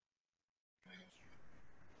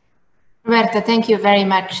 Roberta, thank you very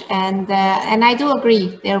much. And I do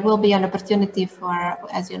agree, there will be an opportunity for,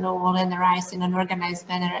 as you know, all NRIs in an organized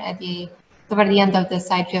manner toward the end of this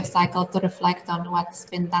IGF cycle to reflect on what's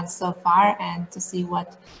been done so far and to see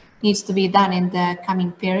what needs to be done in the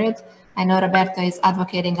coming period. I know Roberto is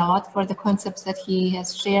advocating a lot for the concepts that he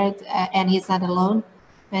has shared, and he's not alone.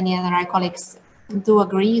 Many NRI colleagues do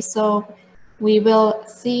agree. So we will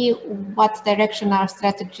see what direction our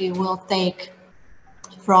strategy will take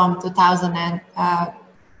from 2000 and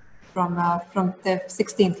from the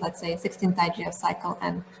 16th, let's say, 16th IGF cycle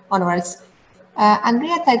and onwards.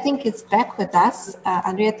 Henriette, I think it's back with us.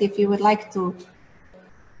 Henriette, if you would like to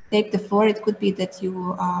take the floor, it could be that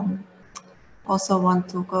you also want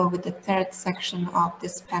to go with the third section of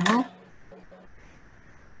this panel.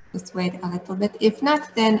 Just wait a little bit. If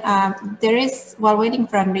not, then there is, while waiting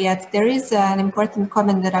for Henriette, there is an important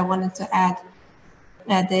comment that I wanted to add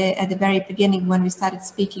at the very beginning when we started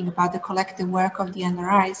speaking about the collective work of the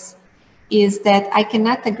NRIs, is that I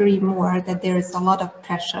cannot agree more that there is a lot of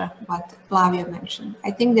pressure, what Flavio mentioned.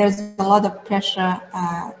 I think there's a lot of pressure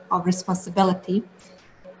of responsibility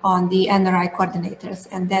on the NRI coordinators,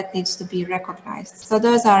 and that needs to be recognized. So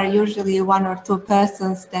those are usually one or two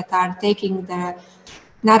persons that are taking the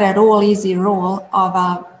not at all easy role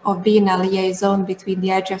of being a liaison between the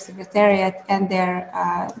IGF Secretariat and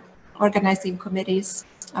their organizing committees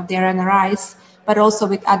of their NRIs, but also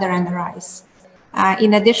with other NRIs.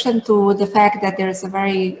 In addition to the fact that there is a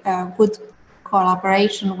very good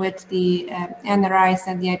collaboration with the NRIs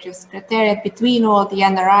and the IGF Secretariat between all the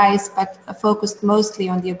NRIs, but focused mostly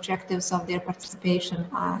on the objectives of their participation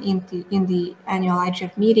in the annual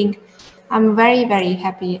IGF meeting. I'm very, very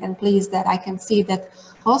happy and pleased that I can see that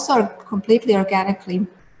also completely organically,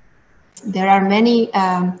 there are many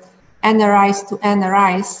NRIs to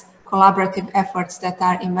NRIs collaborative efforts that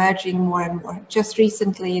are emerging more and more. Just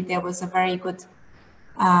recently, there was a very good,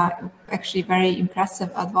 actually very impressive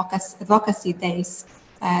advocacy days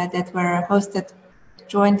that were hosted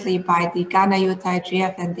jointly by the Ghana Youth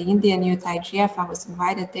IGF and the Indian Youth IGF. I was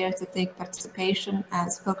invited there to take participation and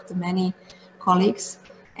spoke to many colleagues.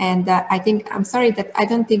 And I think, I'm sorry that I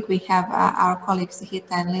don't think we have our colleagues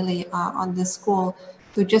Hita and Lily on this call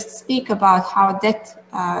to just speak about how that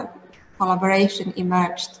collaboration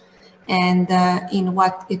emerged and in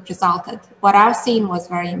what it resulted. What I've seen was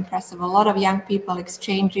very impressive. A lot of young people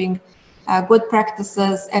exchanging good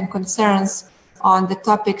practices and concerns on the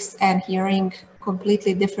topics and hearing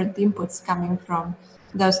completely different inputs coming from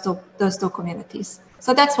those two communities.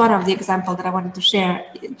 So that's one of the examples that I wanted to share.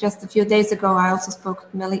 Just a few days ago, I also spoke,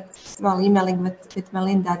 emailing with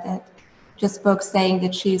Melinda that just spoke saying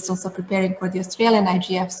that she's also preparing for the Australian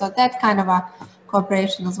IGF. So that kind of a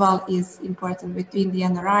cooperation as well is important between the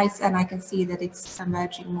NRIs, and I can see that it's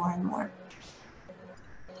emerging more and more.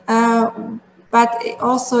 But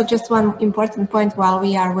also just one important point while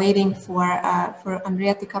we are waiting for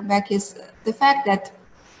Andrea to come back is the fact that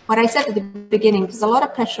what I said at the beginning, there's a lot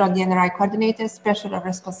of pressure on the NRI coordinators, pressure of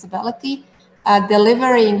responsibility,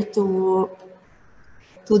 delivering to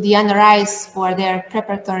the NRIs for their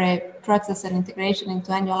preparatory process and integration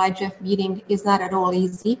into annual IGF meeting is not at all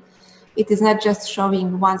easy. It is not just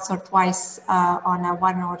showing once or twice on a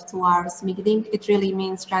 1 or 2 hours meeting. It really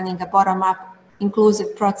means running a bottom-up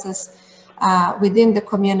inclusive process within the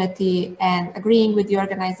community and agreeing with the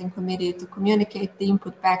organizing committee to communicate the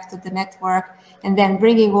input back to the network, and then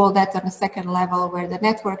bringing all that on a second level where the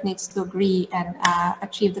network needs to agree and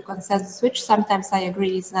achieve the consensus, which sometimes I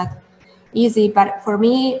agree is not easy. But for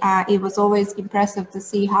me, it was always impressive to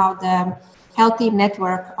see how the healthy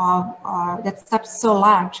network of that's so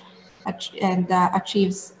large and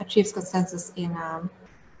achieves consensus in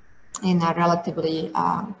a relatively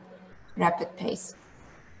rapid pace.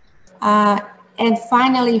 And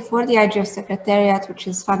finally, for the IGF Secretariat, which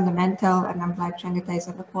is fundamental, and I'm glad Changita is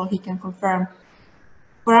on the call, he can confirm.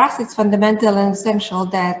 For us, it's fundamental and essential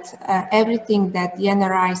that everything that the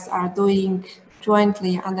NRIs are doing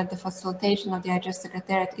jointly under the facilitation of the IGF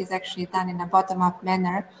Secretariat is actually done in a bottom-up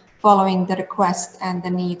manner, following the request and the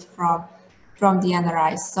need from the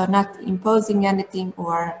NRIs. So not imposing anything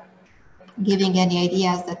or giving any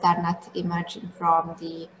ideas that are not emerging from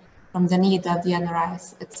the need of the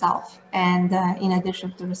NRIs itself, and in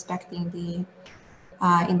addition to respecting the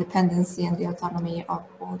independency and the autonomy of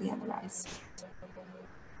all the NRIs.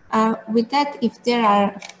 With that, if there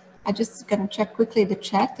are, I'm just going to check quickly the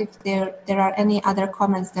chat, if there are any other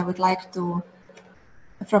comments that would like to,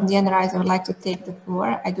 from the NRIs, I would like to take the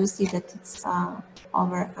floor. I do see that it's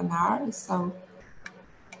over an hour, so.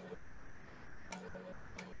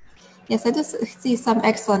 Yes, I do see some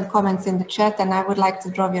excellent comments in the chat, and I would like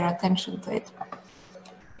to draw your attention to it.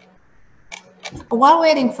 While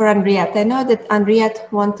waiting for Henriette, I know that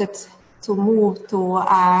Henriette wanted to move to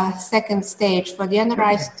a second stage for the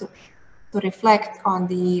NRIs to reflect on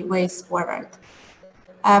the ways forward.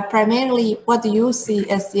 Primarily, what do you see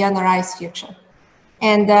as the NRI's future?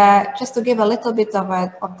 And just to give a little bit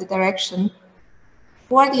of the direction,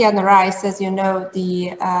 for the NRIs, as you know,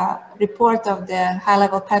 the report of the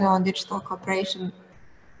high-level panel on digital cooperation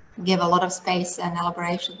gave a lot of space and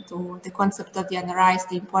elaboration to the concept of the NRIs,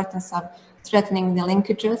 the importance of strengthening the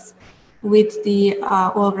linkages with the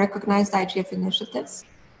all recognized IGF initiatives.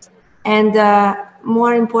 And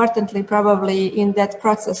more importantly, probably in that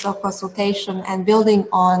process of consultation and building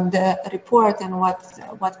on the report and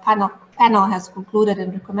what panel has concluded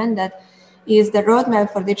and recommended is the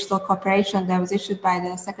roadmap for digital cooperation that was issued by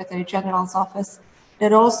the Secretary General's office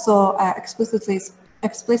that also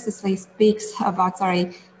explicitly speaks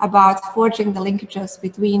about forging the linkages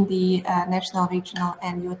between the national, regional,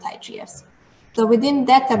 and youth IGFs. So within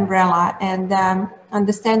that umbrella and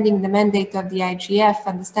understanding the mandate of the IGF,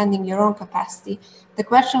 understanding your own capacity, the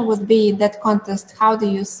question would be in that context, how do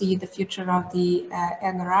you see the future of the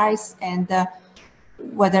NRIs and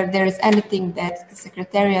whether there is anything that the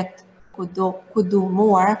Secretariat could do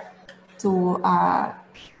more to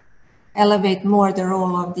elevate more the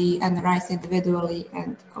role of the NRIs individually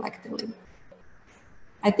and collectively.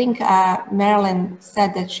 I think Marilyn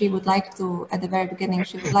said that she would like to, at the very beginning,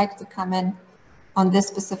 she would like to come in on this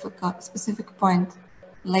specific point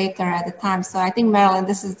later at the time. So I think, Marilyn,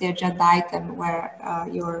 this is the agenda item where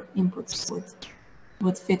your inputs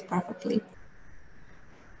would fit perfectly.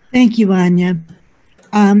 Thank you, Anya.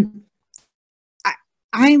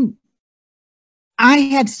 I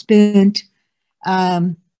have spent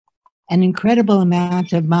an incredible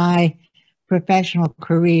amount of my professional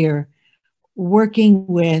career working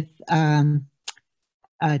with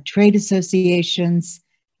trade associations,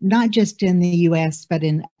 not just in the US, but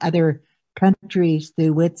in other countries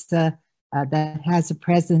through WITSA that has a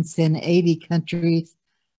presence in 80 countries,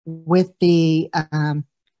 with the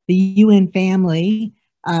UN family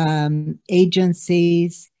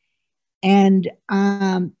agencies. And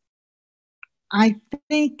I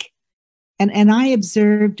think, and I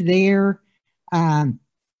observed their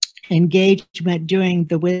engagement during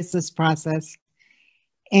the WISIS process.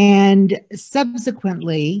 And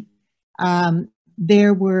subsequently,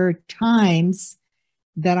 there were times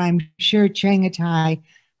that I'm sure Changatai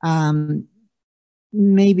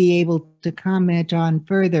may be able to comment on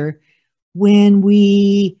further, when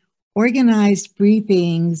we organized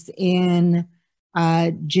briefings in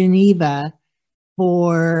Geneva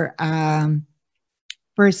for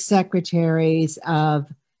first secretaries of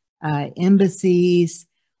embassies,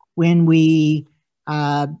 when we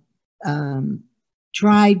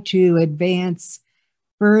tried to advance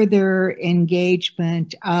further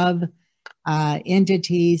engagement of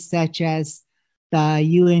entities such as the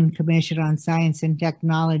UN Commission on Science and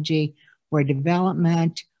Technology for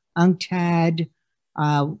Development, UNCTAD,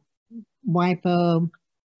 WIPO,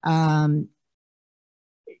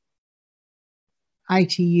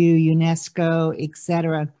 ITU, UNESCO,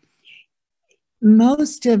 etc.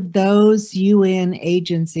 Most of those UN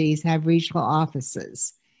agencies have regional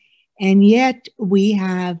offices, and yet we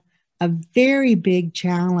have a very big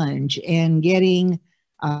challenge in getting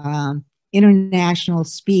international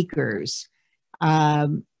speakers,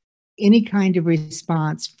 any kind of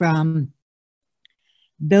response from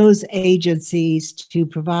those agencies to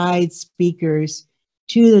provide speakers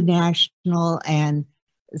to the national and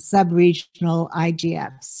sub-regional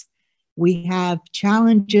IGFs. We have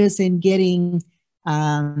challenges in getting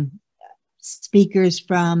speakers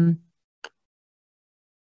from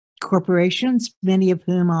corporations, many of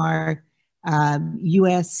whom are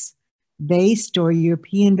US based or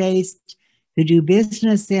European based, who do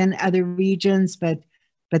business in other regions, but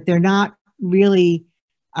they're not really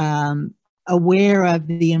aware of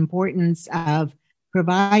the importance of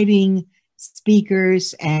providing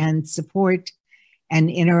speakers and support and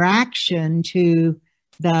interaction to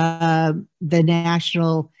the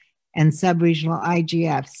national and sub-regional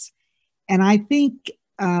IGFs. And I think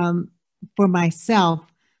for myself,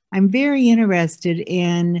 I'm very interested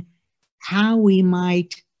in how we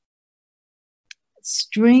might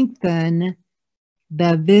strengthen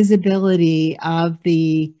the visibility of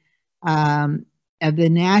the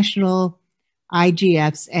national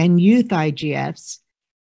IGFs and youth IGFs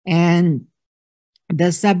and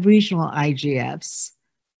the sub-regional IGFs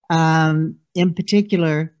in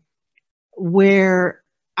particular, where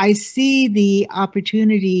I see the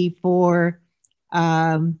opportunity for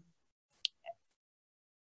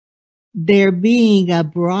there being a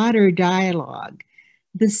broader dialogue.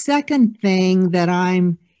 The second thing that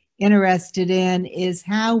I'm interested in is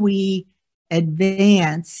how we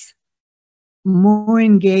advance more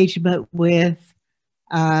engagement with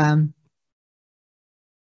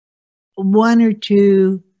one or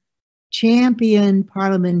two champion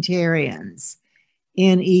parliamentarians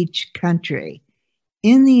in each country.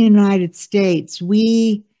 In the United States,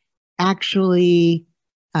 we actually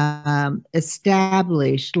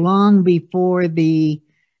established long before the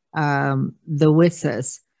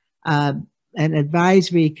WISAs, an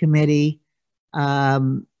advisory committee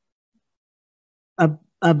of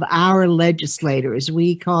our legislators.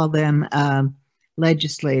 We call them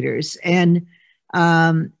legislators. And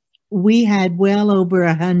we had well over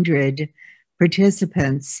 100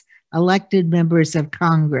 participants, elected members of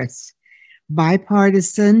Congress,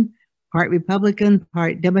 bipartisan, part Republican,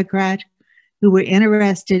 part Democrat, who were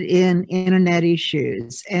interested in internet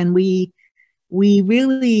issues. And we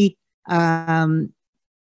really, in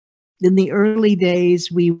the early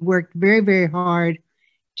days, we worked very, very hard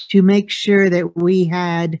to make sure that we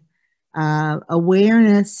had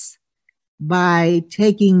awareness by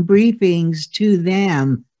taking briefings to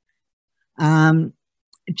them,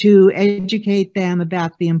 to educate them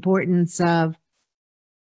about the importance of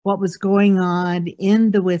what was going on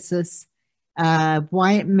in the WISAs,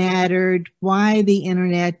 why it mattered, why the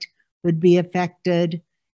internet would be affected,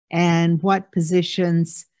 and what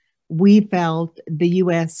positions we felt the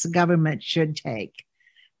US government should take.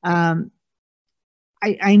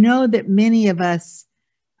 I know that many of us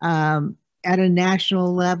at a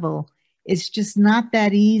national level, it's just not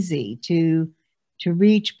that easy to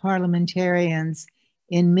reach parliamentarians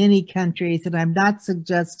in many countries, and I'm not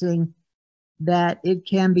suggesting that it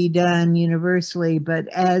can be done universally, but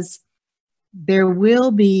as there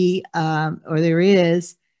will be, or there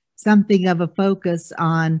is, something of a focus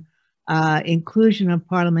on inclusion of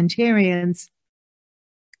parliamentarians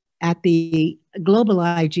at the global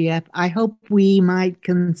IGF, I hope we might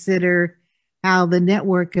consider how the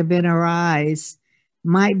network of NRIs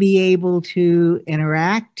might be able to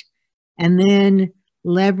interact and then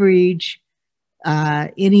leverage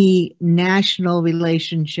any national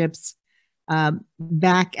relationships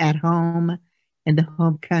back at home in the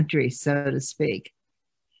home country, so to speak.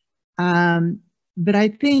 But I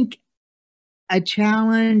think a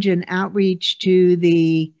challenge and outreach to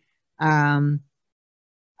the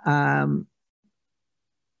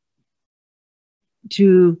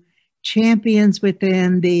to champions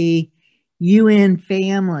within the UN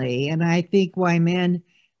family, and I think Wyman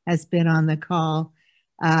has been on the call,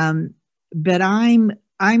 but I'm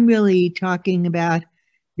really talking about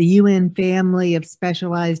the UN family of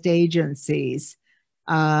specialized agencies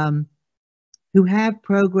who have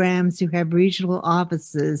programs, who have regional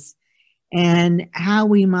offices, and how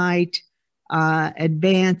we might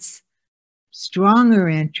advance stronger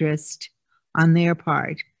interest on their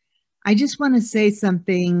part. I just want to say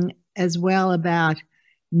something as well about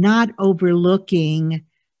not overlooking,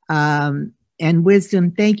 and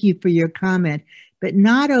Wisdom, thank you for your comment, but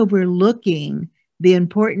not overlooking the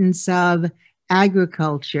importance of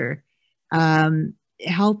agriculture,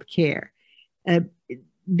 healthcare.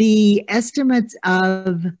 The estimates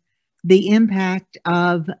of the impact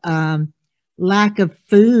of lack of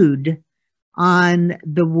food on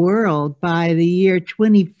the world by the year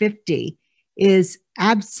 2050 is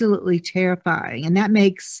absolutely terrifying. And that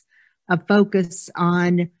makes a focus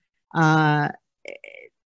on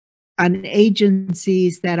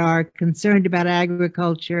agencies that are concerned about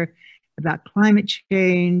agriculture, about climate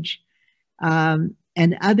change, and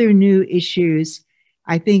other new issues.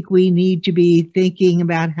 I think we need to be thinking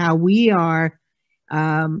about how we are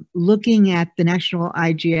looking at the national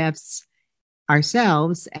IGFs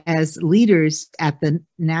ourselves as leaders at the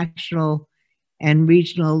national and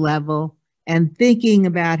regional level, and thinking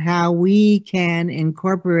about how we can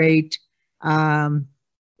incorporate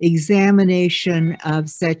examination of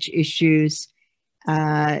such issues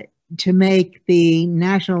to make the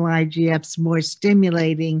national IGFs more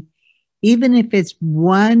stimulating, even if it's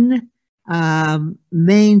one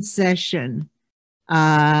main session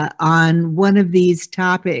on one of these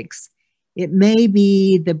topics. It may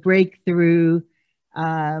be the breakthrough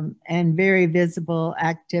and very visible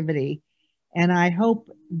activity. And I hope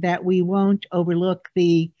that we won't overlook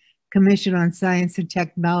the Commission on Science and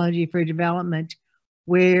Technology for Development,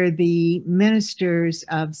 where the ministers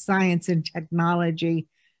of science and technology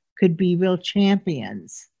could be real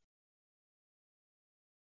champions.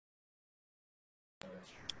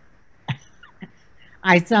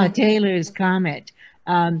 I saw Taylor's comment.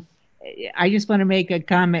 I just want to make a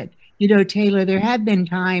comment. You know, Taylor, there have been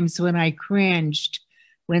times when I cringed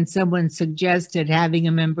when someone suggested having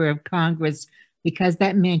a member of Congress, because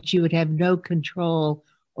that meant you would have no control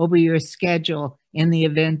over your schedule in the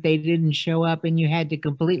event they didn't show up and you had to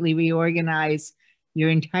completely reorganize your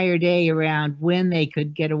entire day around when they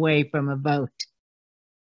could get away from a vote?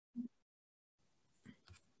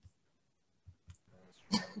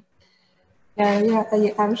 Yeah,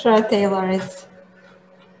 I'm sure Taylor is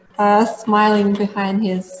smiling behind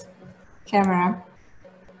his camera.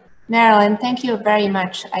 Marilyn, thank you very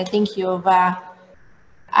much. I think you've,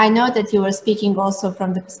 I know that you were speaking also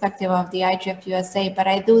from the perspective of the IGF USA, but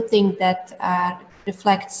I do think that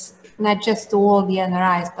reflects not just to all the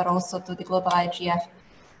NRIs, but also to the global IGF.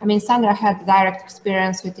 I mean, Sandra had direct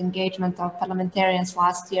experience with engagement of parliamentarians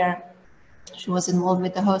last year. She was involved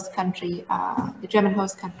with the host country, the German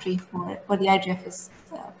host country for the IGF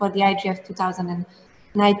for the IGF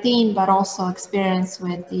 2019, but also experience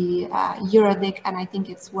with the Eurodic, and I think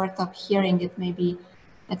it's worth of hearing it maybe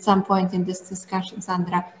at some point in this discussion,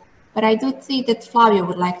 Sandra. But I do see that Flavio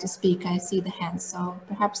would like to speak. I see the hand, so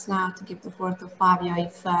perhaps now to give the floor to Flavio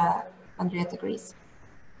if Andrea agrees.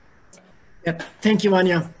 Yeah, thank you,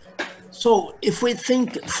 Anya. So if we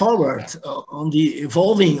think forward on the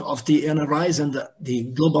evolving of the NRIs and the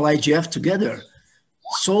global IGF together,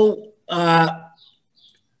 so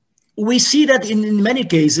we see that in many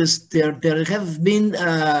cases there have been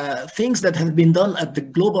things that have been done at the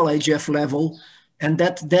global IGF level and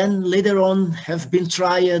that then later on have been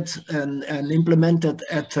tried and implemented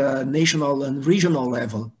at national and regional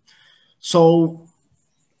level. So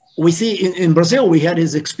we see in Brazil, we had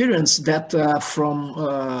this experience that from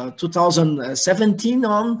 2017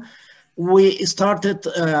 on, we started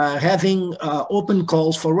having open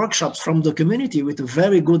calls for workshops from the community with a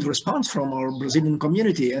very good response from our Brazilian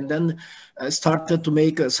community, and then started to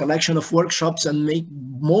make a selection of workshops and make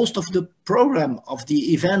most of the program of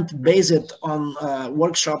the event based on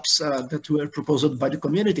workshops that were proposed by the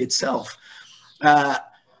community itself.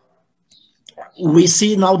 We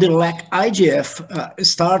see now the LAC IGF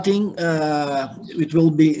starting, it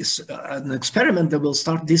will be an experiment that will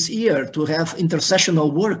start this year to have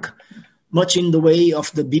intersessional work, much in the way of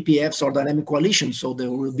the BPFs or dynamic coalition. So there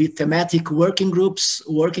will be thematic working groups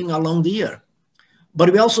working along the year.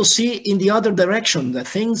 But we also see in the other direction, the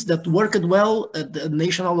things that worked well at the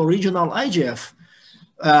national or regional IGF.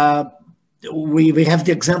 We have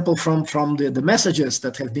the example from the messages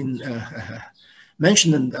that have been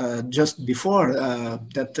mentioned just before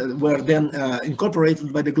that were then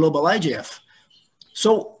incorporated by the global IGF.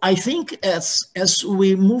 So I think as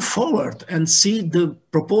we move forward and see the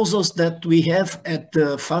proposals that we have at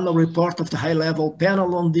the final report of the high-level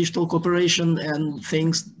panel on digital cooperation and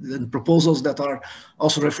things and proposals that are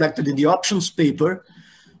also reflected in the options paper,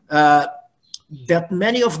 that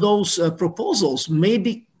many of those proposals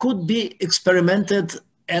maybe could be experimented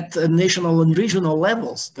at national and regional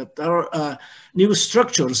levels, that are new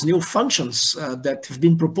structures, new functions that have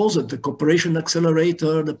been proposed, the cooperation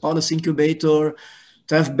accelerator, the policy incubator,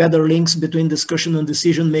 to have better links between discussion and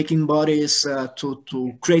decision-making bodies,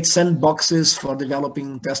 to create sandboxes for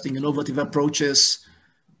developing, testing innovative approaches,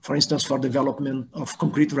 for instance, for development of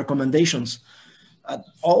concrete recommendations.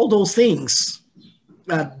 All those things,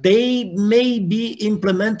 they may be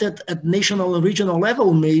implemented at national and regional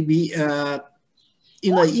level, maybe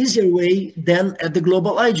in an easier way than at the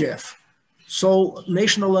global IGF. So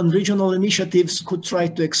national and regional initiatives could try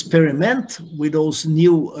to experiment with those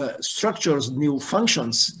new structures, new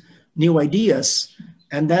functions, new ideas,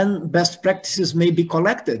 and then best practices may be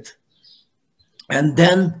collected and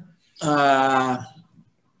then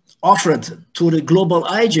offered to the global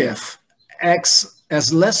IGF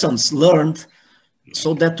as lessons learned,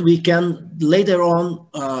 so that we can later on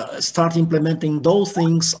start implementing those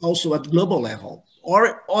things also at global level.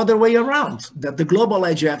 Or other way around, that the global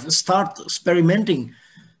IGF start experimenting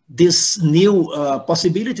these new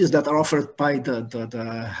possibilities that are offered by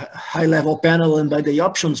the high-level panel and by the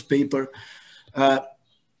options paper.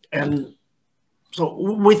 And so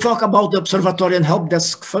we talk about the observatory and help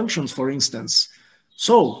desk functions, for instance.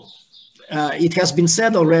 So it has been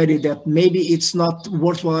said already that maybe it's not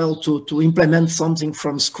worthwhile to implement something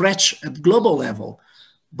from scratch at global level.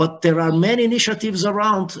 But there are many initiatives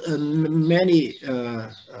around, many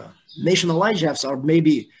national IGFs are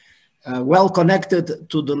maybe well connected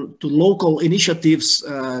to local initiatives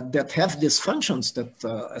that have these functions, that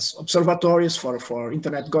as observatories for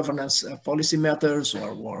internet governance policy matters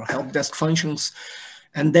or help desk functions.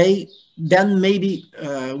 And they then maybe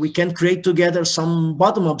we can create together some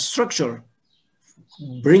bottom-up structure,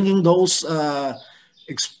 bringing those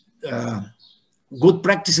good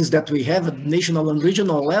practices that we have at national and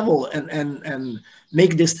regional level and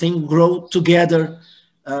make this thing grow together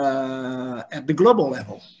at the global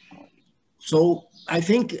level. So I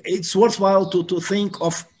think it's worthwhile to think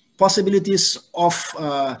of possibilities of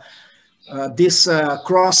this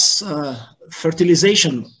cross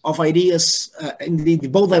fertilization of ideas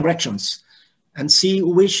in both directions, and see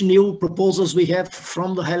which new proposals we have from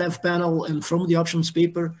the high-level panel and from the options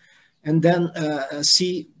paper, and then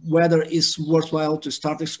see whether it's worthwhile to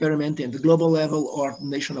start experimenting at the global level or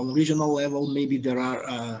national and regional level. Maybe there are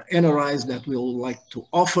NRIs that we will like to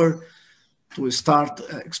offer to start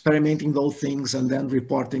experimenting those things and then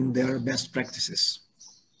reporting their best practices.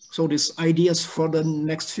 So these ideas for the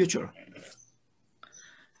next future.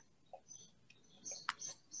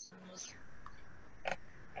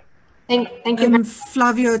 Thank you.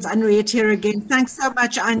 Flavio, it's Henriette here again. Thanks so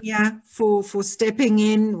much, Anya, for stepping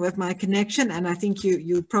in with my connection. And I think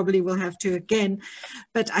you probably will have to again.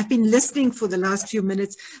 But I've been listening for the last few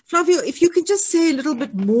minutes. Flavio, if you could just say a little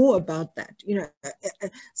bit more about that.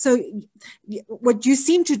 So what you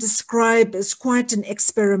seem to describe is quite an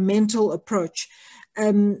experimental approach.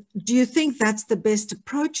 Do you think that's the best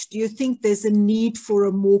approach? Do you think there's a need for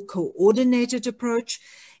a more coordinated approach?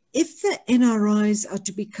 If the NRIs are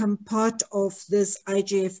to become part of this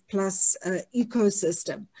IGF plus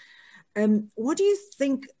ecosystem, what do you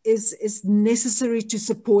think is necessary to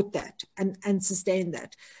support that and sustain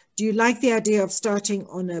that? Do you like the idea of starting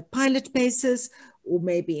on a pilot basis or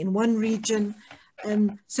maybe in one region?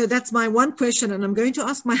 So that's my one question, and I'm going to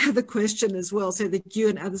ask my other question as well so that you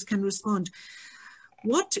and others can respond.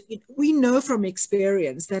 What we know from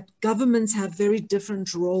experience that governments have very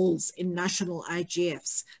different roles in national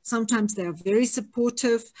IGFs. Sometimes they are very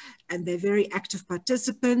supportive and they're very active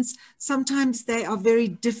participants. Sometimes they are very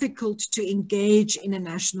difficult to engage in a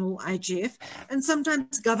national IGF. And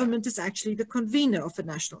sometimes government is actually the convener of a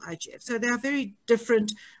national IGF. So there are very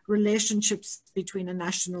different relationships between a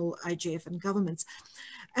national IGF and governments.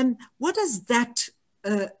 And what does that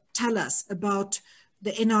tell us about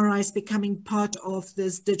the NRIs becoming part of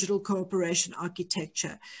this digital cooperation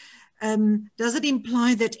architecture? Does it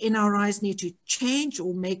imply that NRIs need to change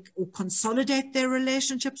or consolidate their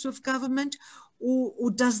relationships with government, or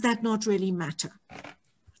does that not really matter?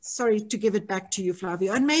 Sorry to give it back to you,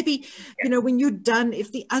 Flavio. And maybe, when you're done,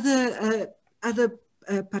 if the other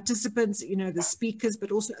participants, the speakers,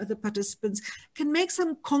 but also other participants can make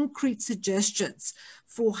some concrete suggestions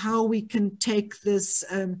for how we can take this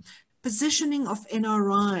positioning of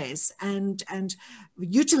NRIs and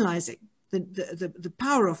utilizing the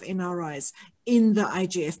power of NRIs in the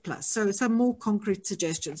IGF plus. So some more concrete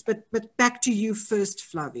suggestions, but back to you first,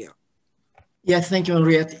 Flavio. Yeah, thank you,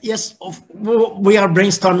 Henriette. Yes, we are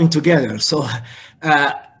brainstorming together. So,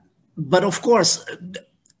 but of course,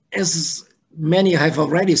 as many have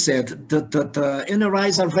already said, the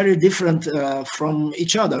NRIs are very different from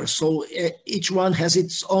each other. So each one has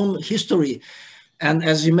its own history. And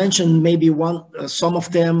as you mentioned, maybe some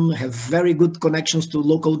of them have very good connections to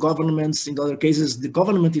local governments. In other cases, the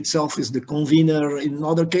government itself is the convener. In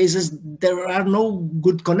other cases, there are no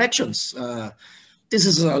good connections. This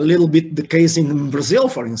is a little bit the case in Brazil,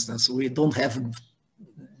 for instance. We don't have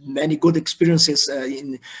many good experiences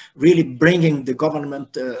in really bringing the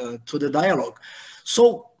government to the dialogue.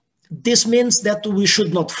 So this means that we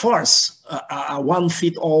should not force a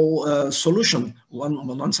one-fit-all solution,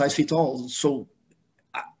 one-size-fits-all. So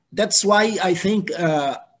that's why I think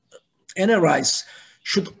NRIs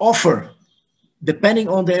should offer, depending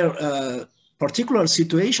on their particular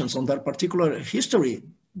situations, on their particular history,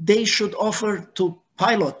 they should offer to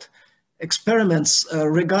pilot experiments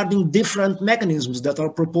regarding different mechanisms that are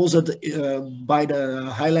proposed by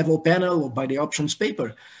the high-level panel or by the options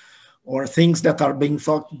paper, or things that are being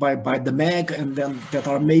thought by the MAG and then that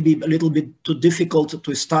are maybe a little bit too difficult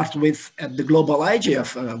to start with at the global IGF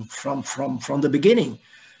from the beginning.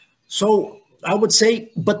 So I would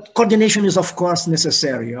say, but coordination is of course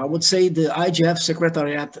necessary. I would say the IGF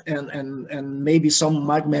Secretariat and maybe some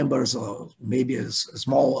MAG members or maybe a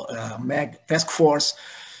small MAG task force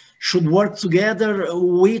should work together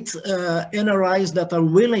with NRIs that are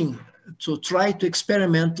willing to try to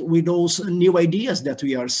experiment with those new ideas that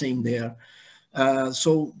we are seeing there.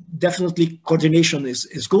 So definitely coordination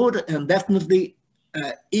is good, and definitely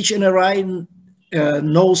each NRI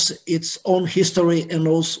knows its own history and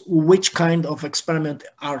knows which kind of experiment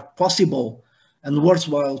are possible and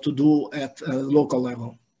worthwhile to do at a local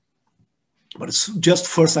level. But it's just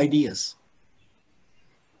first ideas.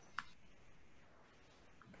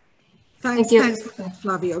 Thanks for that,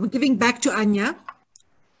 Flavio. We're giving back to Anya.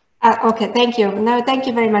 Okay, thank you. No, thank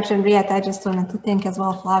you very much, Henriette. I just wanted to thank as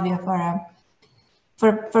well Flavio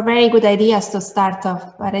for very good ideas to start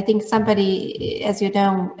off. But I think somebody, as you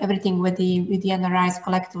know, everything with the NRIs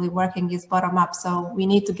collectively working is bottom up. So we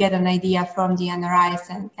need to get an idea from the NRIs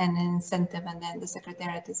and an incentive, and then the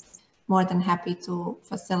Secretariat is more than happy to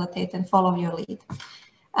facilitate and follow your lead.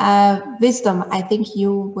 Wisdom, I think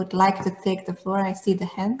you would like to take the floor. I see the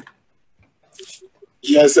hand.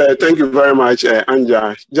 Yes, thank you very much,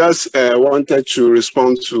 Anja. Just wanted to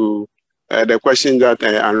respond to the question that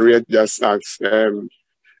Henriette just asked.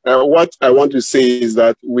 What I want to say is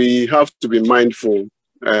that we have to be mindful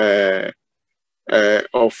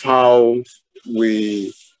of how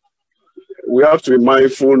we have to be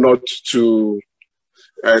mindful not to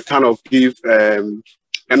kind of give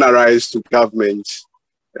NRIs to government.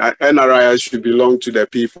 NRIs should belong to the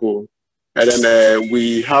people, and then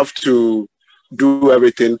we have to do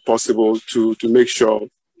everything possible to make sure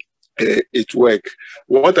it works.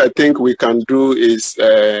 What I think we can do is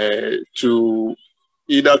to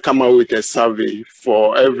either come out with a survey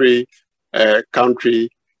for every country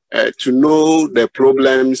to know the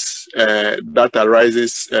problems that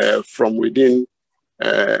arises from within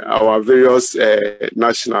our various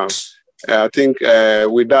nationals. I think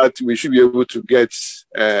with that, we should be able to get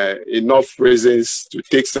enough reasons to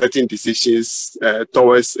take certain decisions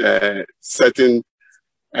towards certain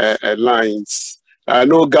lines. I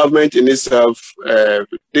know government in itself,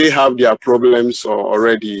 they have their problems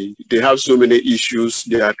already. They have so many issues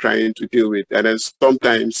they are trying to deal with. And then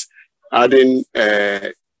sometimes adding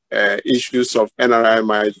issues of NRI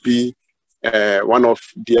might be one of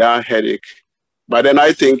their headache. But then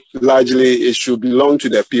I think largely it should belong to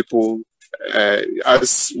the people.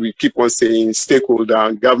 As we keep on saying,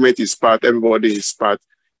 stakeholder, government is part, everybody is part.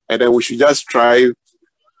 And then we should just try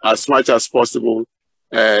as much as possible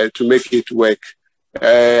to make it work.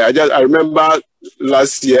 I remember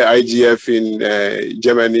last year IGF in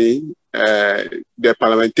Germany, the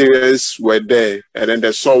parliamentarians were there, and then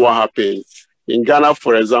they saw what happened. In Ghana,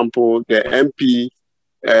 for example, the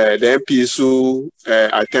MPs who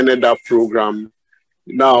attended that program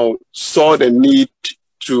now saw the need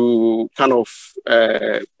to kind of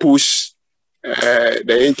push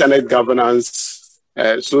the internet governance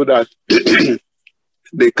so that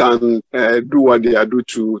they can do what they are doing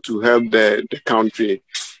to help the country.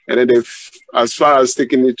 And then as far as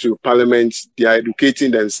taking it to parliament, they are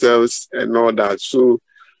educating themselves and all that. So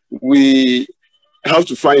we have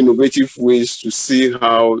to find innovative ways to see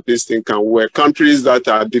how this thing can work. Countries that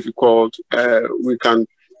are difficult, we can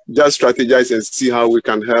just strategize and see how we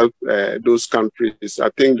can help those countries. I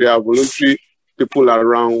think there are voluntary people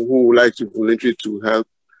around who would like to volunteer to help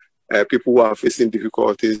people who are facing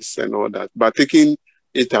difficulties and all that. But taking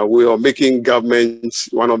it away or making government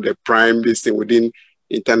one of the prime listing within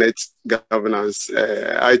internet governance,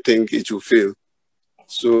 I think it will fail.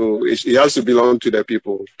 So it has to belong to the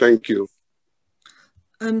people. Thank you.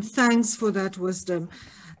 Thanks for that wisdom.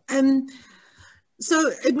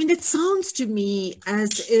 So, I mean, it sounds to me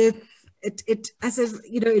as if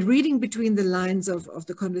you know, reading between the lines of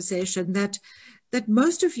the conversation, that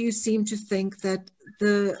most of you seem to think that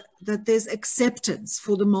there's acceptance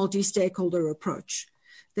for the multi-stakeholder approach,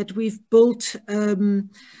 that we've built from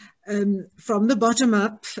the bottom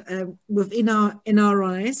up within our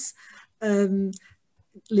NRIs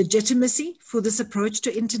legitimacy for this approach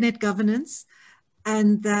to internet governance,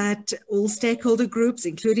 and that all stakeholder groups,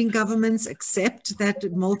 including governments, accept that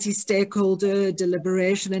multi-stakeholder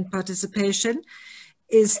deliberation and participation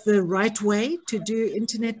is the right way to do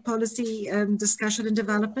internet policy discussion and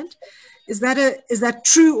development. Is that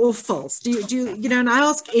true or false? Do you know? And I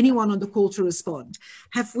ask anyone on the call to respond.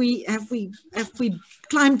 Have we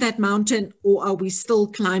climbed that mountain, or are we still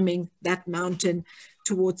climbing that mountain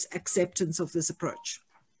towards acceptance of this approach?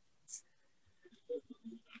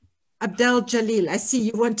 Abdel Jalil, I see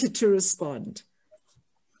you wanted to respond.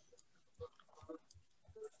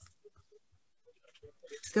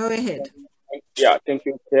 Go ahead. Yeah, thank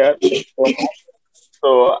you, Chair.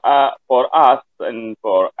 So for us and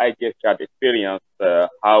for IGF chat experience,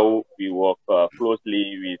 how we work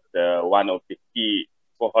closely with one of the key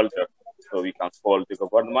co-holders, so we can call the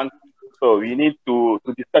government. So we need to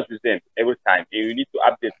discuss with them every time, and we need to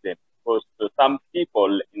update them, because some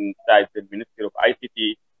people inside the Ministry of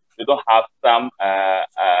ICT, they don't have some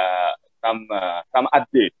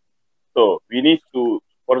update. So we need to,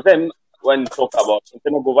 for them, when talk about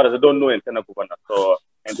internal governance, they don't know internal governance. So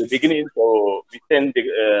in the beginning, so we send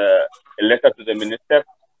a letter to the minister.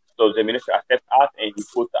 So the minister accepts us and he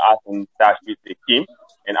puts us in touch with the team.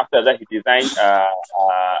 And after that, he designed a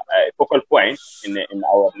focal point in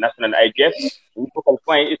our national IGF. The focal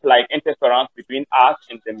point is like interference between us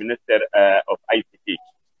and the Minister of ICT.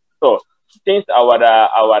 So since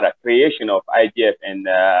our creation of IGF in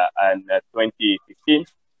 2015,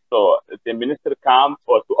 so the minister came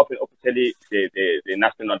to open officially the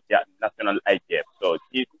national IGF. So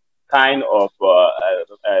this kind of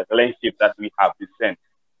relationship that we have with them,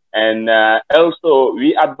 and also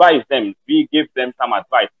we advise them, we give them some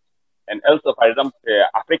advice, and also for example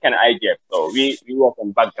African IGF. So we work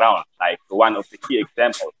on background, like one of the key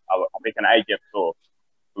examples, our African IGF. So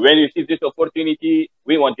when you see this opportunity,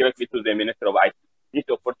 we want directly to the Minister of IT. This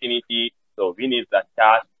opportunity, so we need that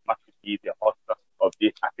chart must be the host of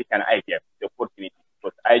this African IGF, the opportunity,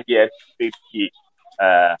 because IGF is key.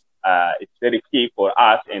 It's very key for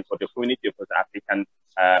us and for the community, for the African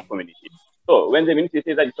community. So when the minister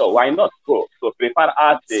says that, so why not go? So prepare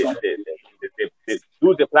us, do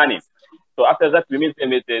the planning. So after that, we meet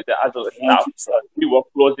them with the other staff. We work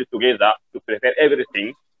closely together to prepare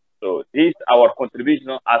everything. So this is our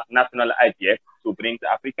contribution as national IGF to bring the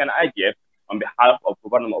African IGF on behalf of the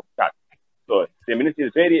government of Chad. So the ministry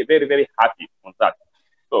is very, very, very happy on that.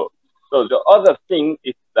 So the other thing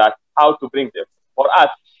is that how to bring them. For us,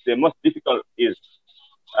 the most difficult is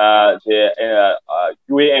the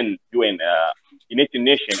UN, United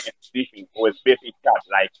Nations institution was based in Chad,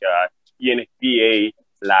 like ENFPA,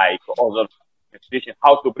 like other institutions,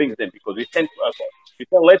 how to bring them, because we send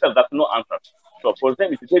letters, that's no answer. So for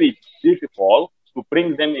them, it's very difficult to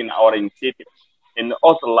bring them in our initiative. And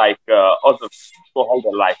also like other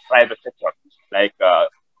stakeholders, like private sector, like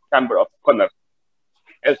Chamber of Commerce.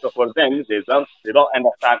 Also for them, they don't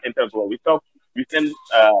understand interval. We send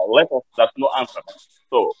letters, that's no answer.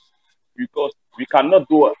 So because we cannot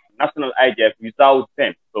do a national IGF without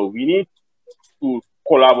them. So we need to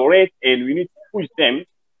collaborate and we need to push them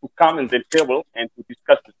to come in the table and to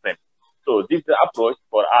discuss with them. So this is the approach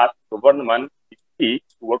for us, government is key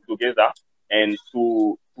to work together and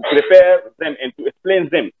to prepare them and to explain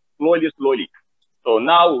them slowly. So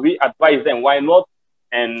now we advise them, why not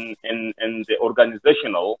in the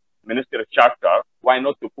organizational ministerial charter, why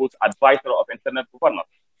not to put advisor of internet governance?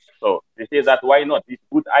 So they say that why not? This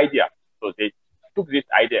good idea. So they took this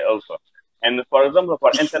idea also. And for example,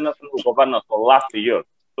 for international governance for last year,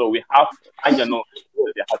 so we have, as you know,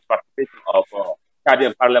 they have participation of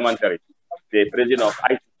Chadian parliamentary, the president of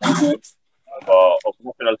ICC, of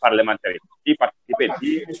national parliamentary. He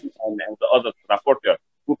participated, and the other rapporteur,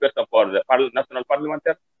 two persons for the national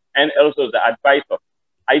parliamentary, and also the advisor,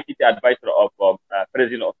 ICT advisor of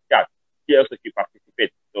president of Chad. He also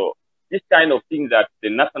participates. So this kind of thing that the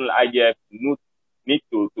national IGF need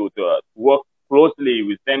to work closely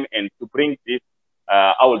with them and to bring this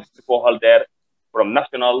our stakeholder from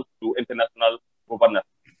national to international governance.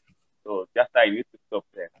 So just I need to stop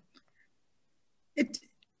there.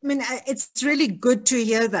 It's really good to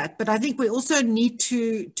hear that, but I think we also need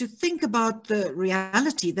to think about the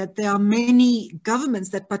reality that there are many governments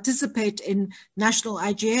that participate in national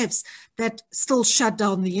IGFs that still shut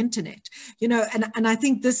down the internet, and I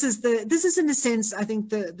think this is in a sense, I think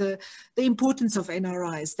the importance of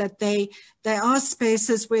NRIs, that they are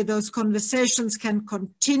spaces where those conversations can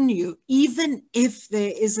continue, even if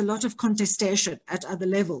there is a lot of contestation at other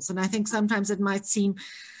levels. And I think sometimes it might seem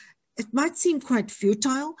quite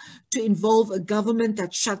futile to involve a government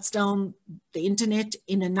that shuts down the internet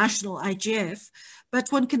in a national IGF, but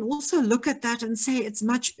one can also look at that and say it's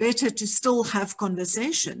much better to still have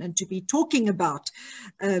conversation and to be talking about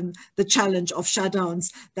the challenge of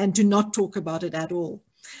shutdowns than to not talk about it at all.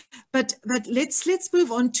 But let's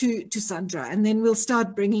move on to Sandra, and then we'll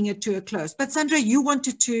start bringing it to a close. But Sandra, you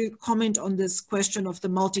wanted to comment on this question of the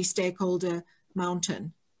multi-stakeholder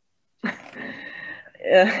mountain.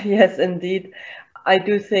 Yes, indeed. I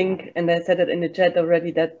do think, and I said it in the chat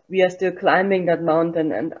already, that we are still climbing that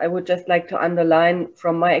mountain. And I would just like to underline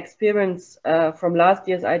from my experience from last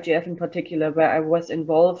year's IGF in particular, where I was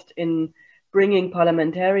involved in bringing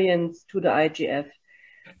parliamentarians to the IGF.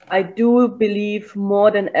 I do believe more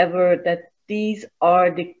than ever that these are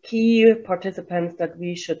the key participants that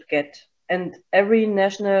we should get. And every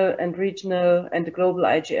national and regional and the global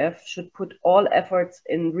IGF should put all efforts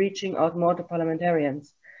in reaching out more to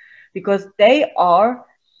parliamentarians, because they are,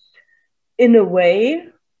 in a way,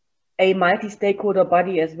 a multi-stakeholder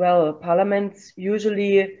body as well. Parliaments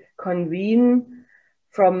usually convene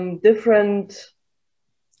from different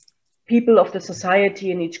people of the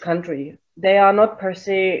society in each country. They are not per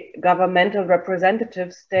se governmental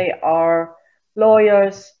representatives. They are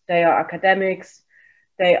lawyers, they are academics,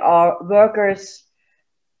 they are workers,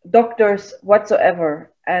 doctors,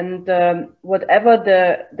 whatsoever. And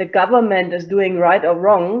whatever the government is doing right or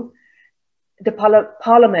wrong, the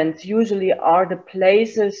parliaments usually are the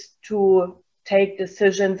places to take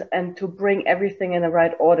decisions and to bring everything in the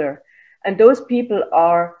right order. And those people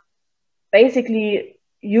are basically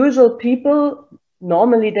usual people.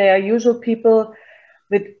 Normally they are usual people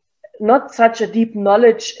with not such a deep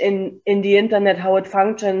knowledge in the internet, how it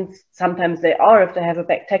functions. Sometimes they are, if they have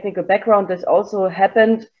a technical background. This also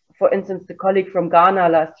happened. For instance, the colleague from Ghana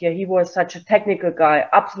last year, he was such a technical guy,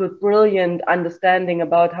 absolute brilliant understanding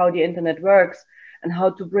about how the internet works and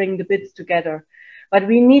how to bring the bits together. But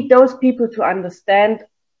we need those people to understand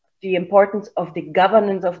the importance of the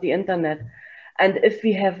governance of the internet. And if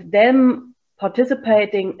we have them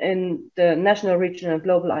participating in the national, regional, and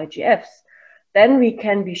global IGFs, then we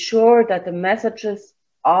can be sure that the messages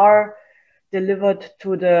are delivered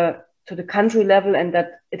to the country level and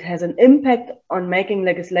that it has an impact on making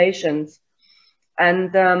legislations.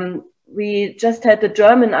 And we just had the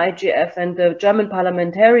German IGF and the German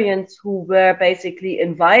parliamentarians who were basically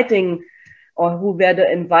inviting, or who were the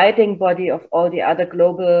inviting body of all the other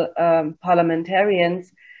global parliamentarians.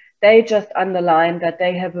 They just underlined that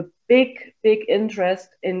they have a big interest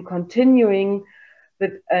in continuing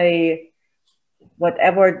with a,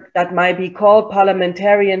 whatever that might be called,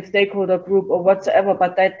 parliamentarian stakeholder group or whatsoever,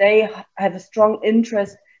 but that they have a strong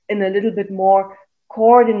interest in a little bit more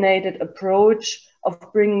coordinated approach of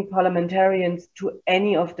bringing parliamentarians to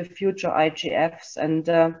any of the future IGFs. And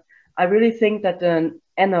I really think that the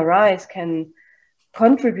NRIs can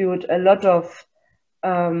contribute a lot of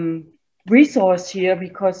resource here,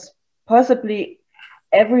 because possibly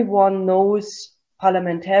everyone knows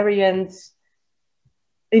parliamentarians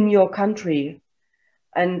in your country,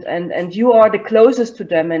 and you are the closest to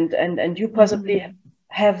them, and you possibly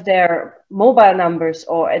have their mobile numbers,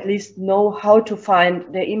 or at least know how to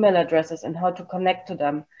find their email addresses and how to connect to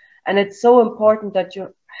them. And it's so important that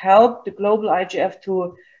you help the global IGF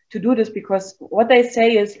to do this, because what they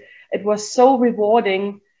say is it was so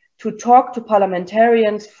rewarding to talk to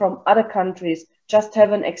parliamentarians from other countries, just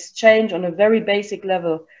have an exchange on a very basic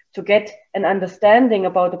level, to get an understanding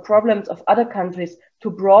about the problems of other countries,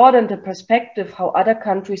 to broaden the perspective how other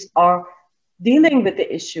countries are dealing with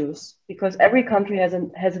the issues, because every country has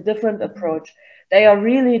a different approach. They are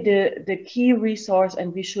really the key resource,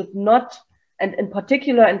 and we should not, and in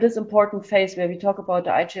particular in this important phase where we talk about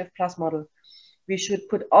the IGF Plus model, we should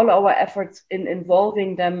put all our efforts in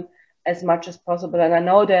involving them as much as possible. And I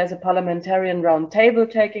know there's a parliamentarian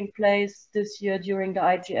roundtable taking place this year during the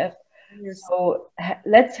IGF. Yes. So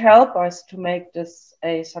let's help us to make this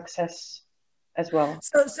a success as well.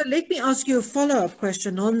 So let me ask you a follow-up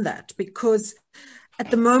question on that, because at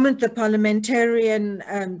the moment the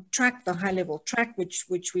parliamentarian track, the high-level track,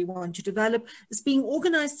 which we want to develop, is being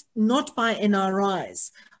organized not by NRIs.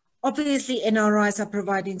 Obviously, NRIs are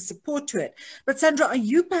providing support to it. But Sandra, are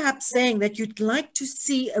you perhaps saying that you'd like to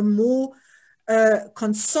see a more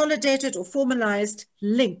consolidated or formalized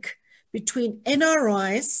link between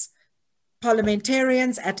NRIs,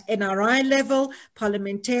 parliamentarians at NRI level,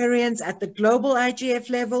 parliamentarians at the global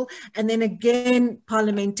IGF level, and then again,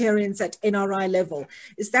 parliamentarians at NRI level?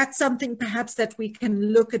 Is that something perhaps that we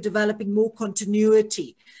can look at developing more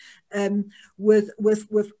continuity? With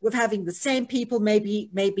having the same people, maybe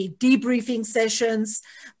debriefing sessions,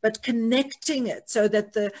 but connecting it so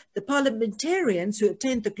that the parliamentarians who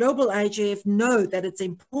attend the global IGF know that it's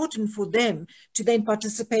important for them to then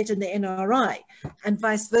participate in the NRI, and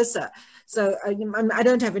vice versa. So I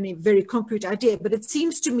don't have any very concrete idea, but it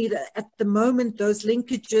seems to me that at the moment those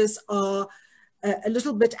linkages are a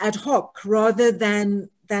little bit ad hoc rather than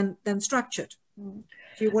structured. Do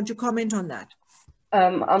you want to comment on that?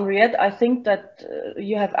 Henriette, I think that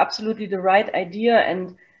you have absolutely the right idea,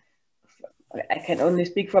 and I can only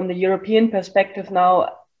speak from the European perspective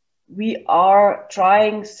now. We are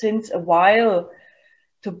trying since a while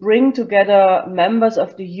to bring together members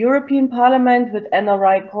of the European Parliament with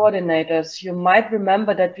NRI coordinators. You might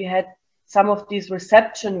remember that we had some of these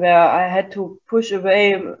receptions where I had to push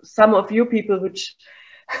away some of you people, which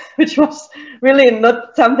was really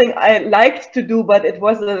not something I liked to do, but it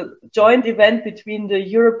was a joint event between the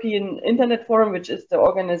European Internet Forum, which is the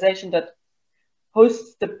organization that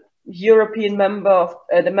hosts the European member of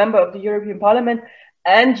the European Parliament,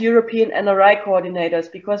 and European NRI coordinators,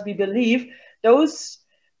 because we believe those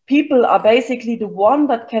people are basically the one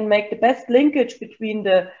that can make the best linkage between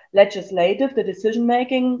the legislative, the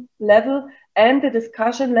decision-making level, and the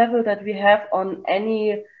discussion level that we have on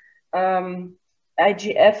any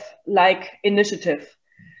IGF-like initiative.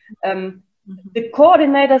 The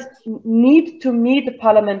coordinators need to meet the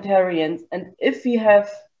parliamentarians, and if we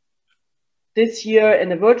have this year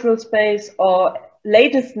in a virtual space, or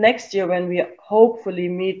latest next year when we hopefully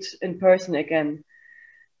meet in person again,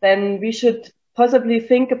 then we should possibly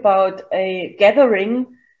think about a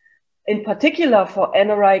gathering in particular for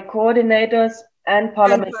NRI coordinators and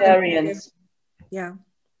parliamentarians. Yeah.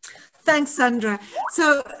 Thanks, Sandra.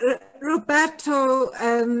 So, Roberto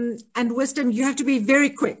and Wisdom, you have to be very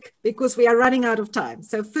quick because we are running out of time.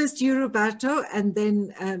 So first you, Roberto, and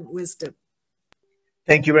then Wisdom.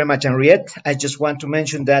 Thank you very much, Henriette. I just want to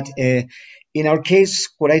mention that in our case,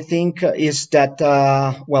 what I think is that,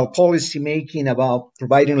 well, policy making about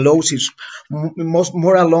providing laws is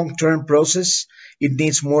more a long-term process. It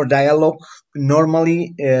needs more dialogue.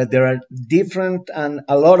 Normally, there are different and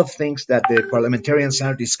a lot of things that the parliamentarians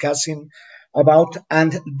are discussing about,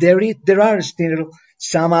 and there are still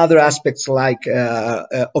some other aspects like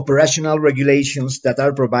operational regulations that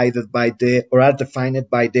are provided by or are defined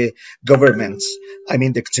by the governments. I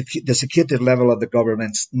mean, the executive level of the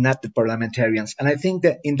governments, not the parliamentarians. And I think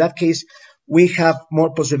that in that case, we have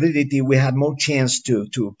more possibility, we have more chance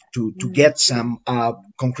to get some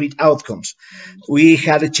concrete outcomes. We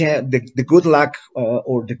had a chance, the good luck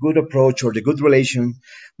or the good approach or the good relation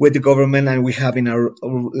with the government, and we have in our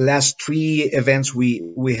last 3 events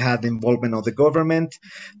we had involvement of the government.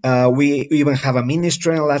 We even have a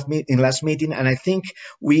minister in last meeting, and I think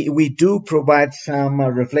we do provide some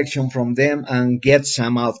reflection from them and get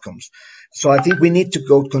some outcomes. So I think we need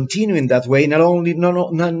to continue in that way,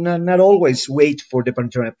 not always wait for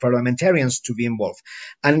the parliamentarians to be involved.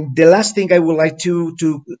 And the last thing I would like to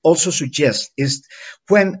also suggest is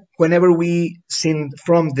whenever we see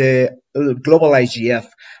from the global IGF,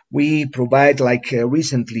 we provide, like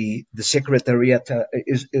recently the Secretariat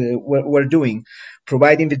we're doing,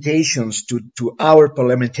 provide invitations to our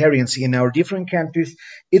parliamentarians in our different countries.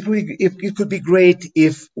 It could be great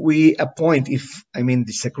if we appoint,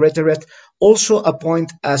 the Secretariat also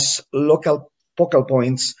appoint as local focal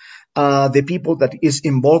points the people that is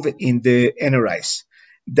involved in the NRIs.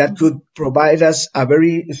 That could provide us a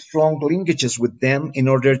very strong linkages with them in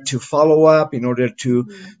order to follow up, in order to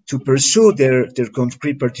pursue their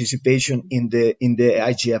concrete participation in the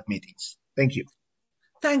IGF meetings. Thank you.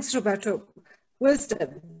 Thanks, Roberto.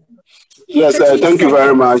 Wisdom. Yes, thank you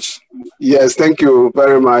very much. Yes, thank you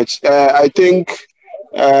very much. I think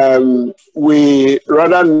we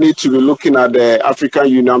rather need to be looking at the African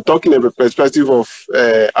Union. I'm talking in the perspective of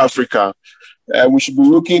Africa. We should be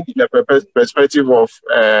looking in the perspective of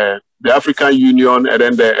the African Union and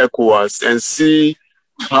then the ECOWAS and see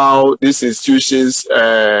how these institutions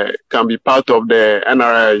can be part of the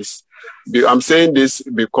NRIs. I'm saying this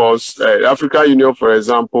because the African Union, for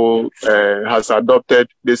example, has adopted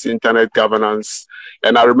this internet governance.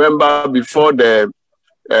 And I remember before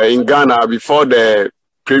in Ghana, before the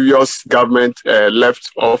previous government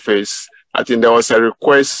left office, I think there was a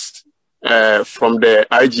request from the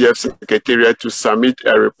IGF Secretariat to submit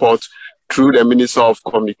a report through the Minister of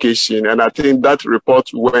Communication. And I think that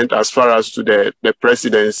report went as far as to the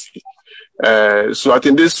presidency. So I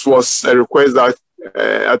think this was a request that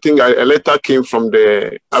I think a letter came from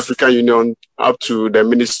the African Union up to the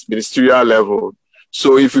ministerial level.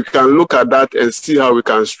 So if we can look at that and see how we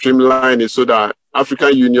can streamline it so that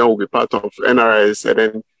African Union will be part of NRIs, and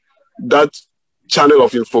then that channel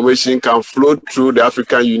of information can flow through the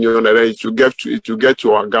African Union, and then it will get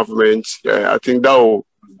to our government. I think that will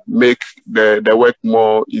make the work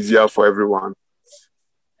more easier for everyone.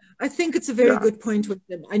 I think it's a very good point with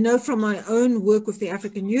them. I know from my own work with the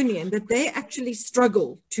African Union that they actually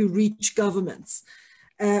struggle to reach governments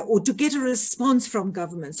or to get a response from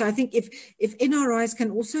governments. So I think if NRIs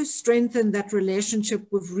can also strengthen that relationship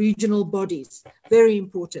with regional bodies, very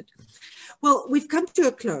important. Well, we've come to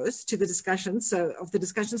a close to the discussion. So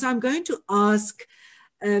I'm going to ask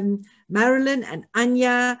Marilyn and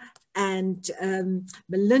Anya and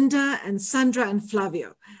Melinda and Sandra and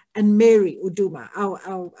Flavio and Mary Uduma,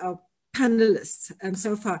 our panelists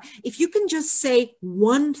so far. If you can just say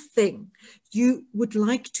one thing you would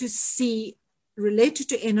like to see related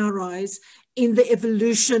to NRIs in the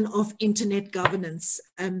evolution of internet governance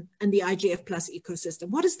and the IGF Plus ecosystem.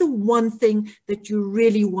 What is the one thing that you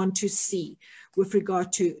really want to see with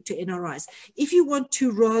regard to NRIs? If you want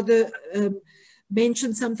to rather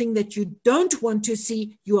mention something that you don't want to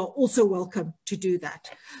see, you are also welcome to do that.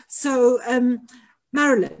 So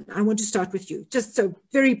Marilyn, I want to start with you. Just so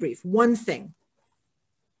very brief, one thing.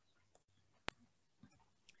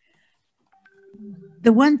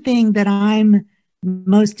 The one thing that I'm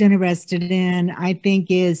most interested in, I think,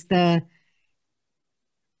 is the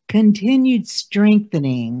continued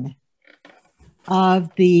strengthening of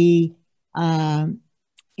the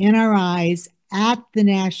NRIs at the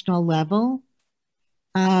national level,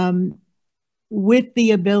 with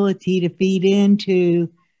the ability to feed into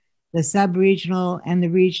the sub-regional and the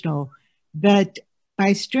regional. But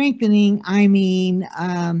by strengthening, I mean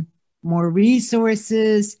more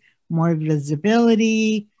resources, more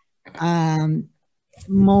visibility,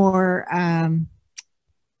 more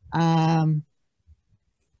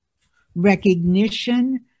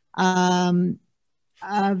recognition of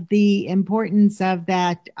the importance of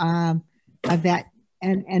that, and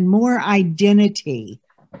more identity.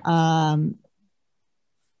 And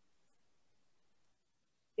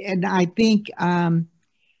I think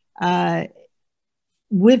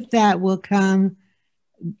with that will come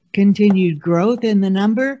continued growth in the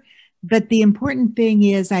number. But the important thing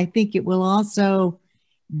is, I think it will also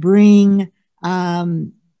bring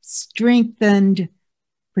strengthened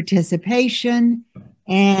participation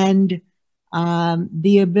and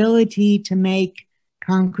the ability to make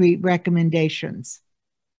concrete recommendations.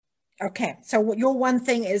 Okay, so your one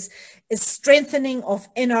thing is strengthening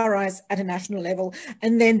of NRIs at a national level,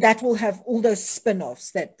 and then that will have all those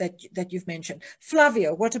spin-offs that you've mentioned.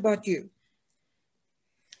 Flavio, what about you?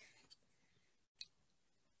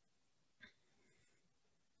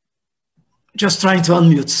 Just trying to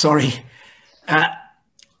unmute, sorry.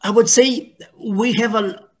 I would say we have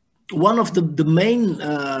one of the main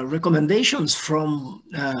recommendations from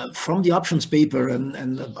the options paper,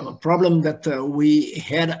 and a problem that we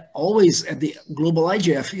had always at the global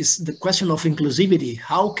IGF is the question of inclusivity.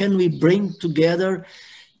 How can we bring together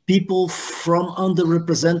people from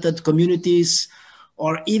underrepresented communities,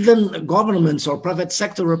 or even governments or private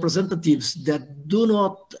sector representatives that do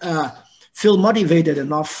not feel motivated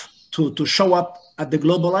enough to show up at the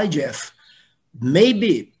global IGF?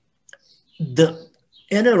 Maybe the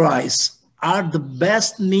NRIs are the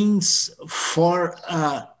best means for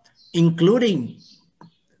including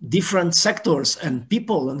different sectors and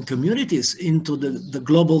people and communities into the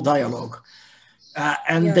global dialogue.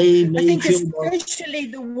 And they may, I think, especially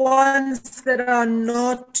the ones that are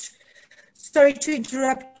not, sorry to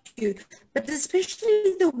interrupt you, but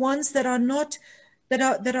especially the ones that are not,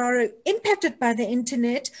 that are impacted by the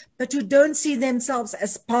internet, but who don't see themselves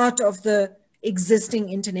as part of the existing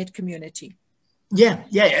internet community. Yeah,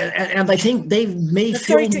 and I think they may feel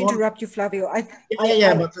sorry to interrupt you, Flavio. But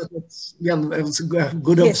it's, it's a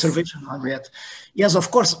good observation, Henriette. Yes,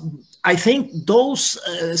 of course. I think those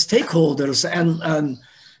stakeholders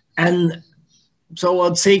and so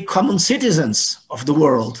I'd say common citizens of the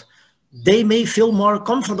world, they may feel more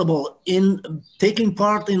comfortable in taking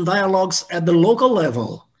part in dialogues at the local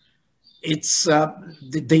level. It's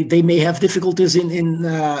they may have difficulties in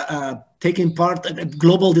taking part at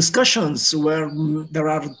global discussions where there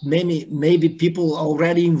are maybe people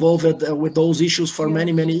already involved with those issues for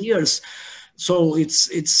many years. So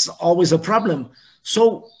it's always a problem.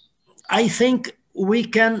 So I think we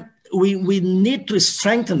need to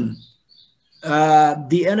strengthen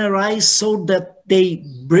the NRIs so that they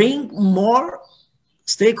bring more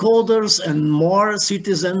stakeholders and more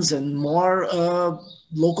citizens and more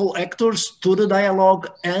local actors to the dialogue,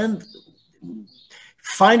 and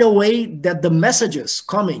find a way that the messages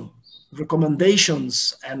coming,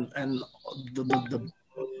 recommendations, and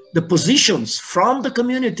the positions from the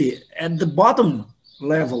community at the bottom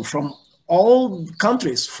level, from all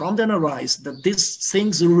countries, from the NRIs, that these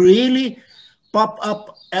things really pop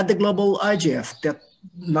up at the global IGF, that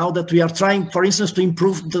now that we are trying, for instance, to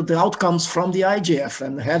improve the outcomes from the IGF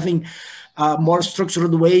and having a more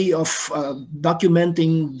structured way of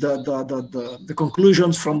documenting the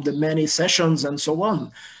conclusions from the many sessions and so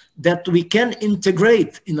on, that we can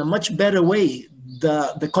integrate in a much better way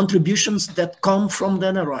the contributions that come from the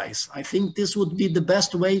NRIs. I think this would be the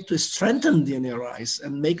best way to strengthen the NRIs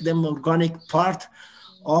and make them organic part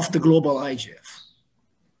of the global IGF.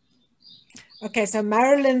 Okay, so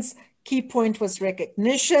Marilyn's key point was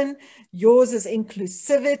recognition. Yours is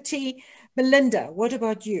inclusivity. Melinda, what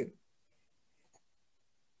about you?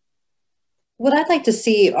 What I'd like to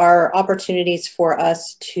see are opportunities for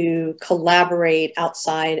us to collaborate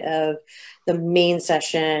outside of the main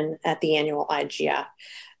session at the annual IGF.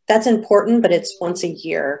 That's important, but it's once a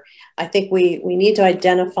year. I think we need to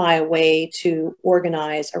identify a way to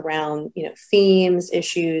organize around, themes,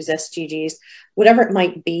 issues, SDGs, whatever it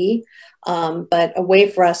might be, but a way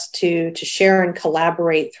for us to share and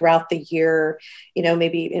collaborate throughout the year,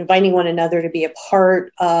 maybe inviting one another to be a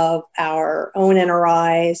part of our own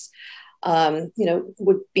NRIs,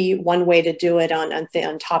 would be one way to do it on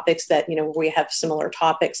topics that, we have similar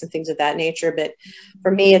topics and things of that nature. But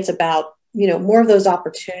for me, it's about, more of those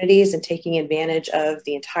opportunities and taking advantage of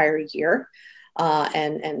the entire year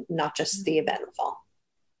and not just the event in the fall.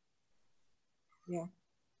 Yeah.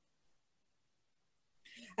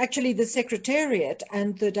 Actually, the Secretariat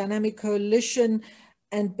and the Dynamic Coalition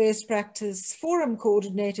and best practice forum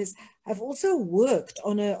coordinators have also worked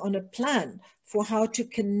on a plan for how to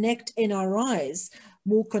connect NRIs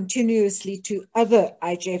more continuously to other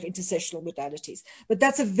IGF intersessional modalities. But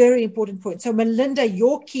that's a very important point. So Melinda,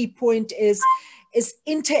 your key point is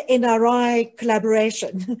inter-NRI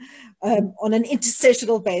collaboration on an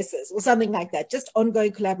intersessional basis or something like that, just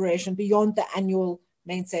ongoing collaboration beyond the annual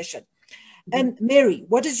main session. And Mary,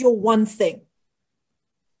 what is your one thing?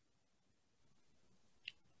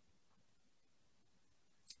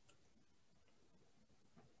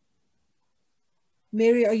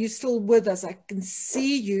 Mary, are you still with us? I can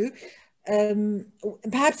see you.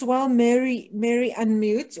 Perhaps while Mary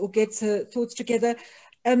unmutes or gets her thoughts together,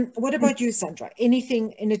 what about you, Sandra?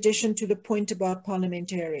 Anything in addition to the point about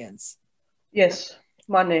parliamentarians? Yes,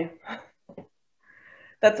 money.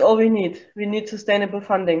 That's all we need. We need sustainable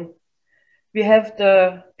funding. We have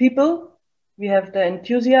the people, we have the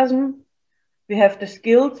enthusiasm, we have the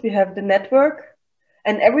skills, we have the network.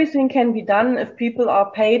 And everything can be done if people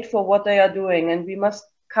are paid for what they are doing. And we must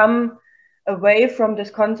come away from this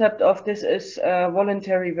concept of this is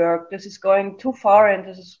voluntary work. This is going too far and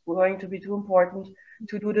this is going to be too important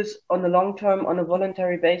to do this on the long term on a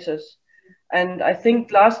voluntary basis. And I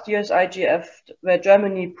think last year's IGF, where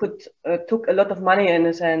Germany took a lot of money in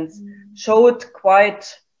a sense, showed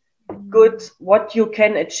quite good what you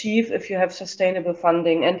can achieve if you have sustainable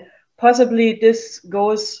funding. And possibly this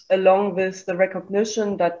goes along with the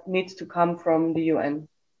recognition that needs to come from the UN.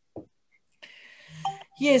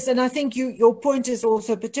 Yes, and I think your point is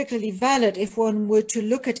also particularly valid if one were to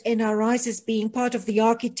look at NRIs as being part of the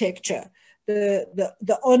architecture,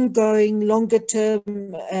 the ongoing, longer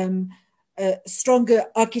term, stronger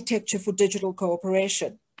architecture for digital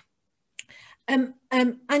cooperation.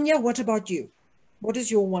 Anya, what about you? What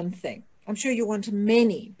is your one thing? I'm sure you want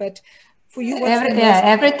many, but for you, what's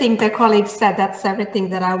everything the colleagues said, that's everything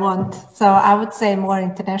that I want. So I would say more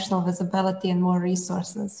international visibility and more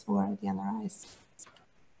resources for the NRIs.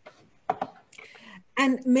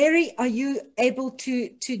 And Mary, are you able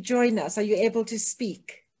to join us? Are you able to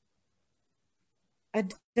speak? I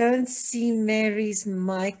don't see Mary's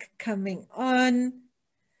mic coming on.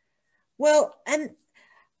 Well, and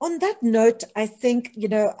on that note, I think,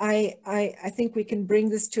 I think we can bring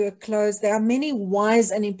this to a close. There are many wise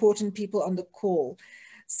and important people on the call.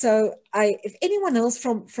 So if anyone else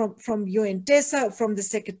from UNDESA, from the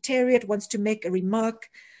Secretariat wants to make a remark,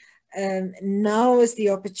 now is the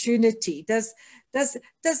opportunity. Does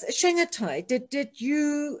Shengatai, did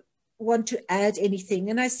you want to add anything?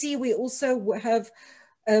 And I see we also have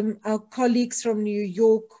our colleagues from New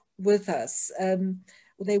York with us.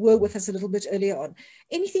 They were with us a little bit earlier on.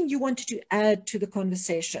 Anything you wanted to add to the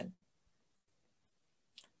conversation?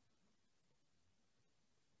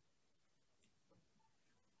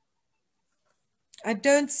 I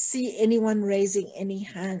don't see anyone raising any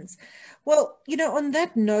hands. Well, on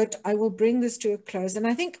that note, I will bring this to a close. And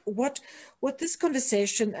I think what this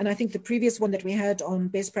conversation, and I think the previous one that we had on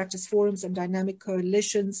best practice forums and dynamic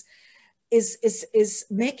coalitions is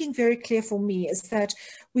making very clear for me is that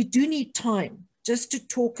we do need time just to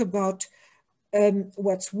talk about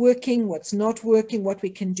what's working, what's not working, what we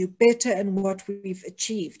can do better, and what we've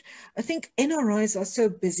achieved. I think NRIs are so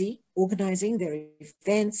busy organizing their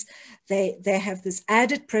events. They have this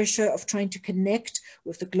added pressure of trying to connect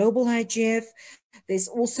with the global IGF. There's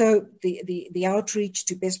also the outreach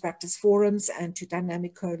to best practice forums and to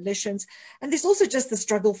dynamic coalitions. And there's also just the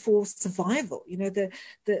struggle for survival,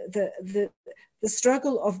 the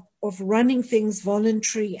struggle of running things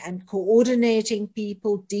voluntary and coordinating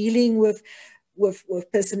people, dealing with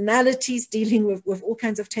personalities, dealing with all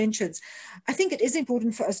kinds of tensions. I think it is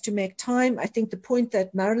important for us to make time. I think the point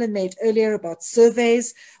that Marilyn made earlier about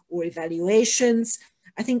surveys or evaluations,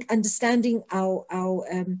 I think understanding our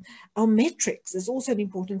metrics is also an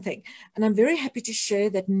important thing. And I'm very happy to share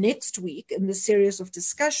that next week in the series of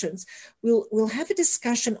discussions, we'll have a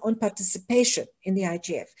discussion on participation in the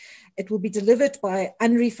IGF. It will be delivered by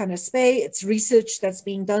Henri van der Spey. It's research that's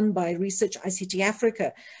being done by Research ICT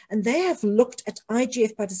Africa. And they have looked at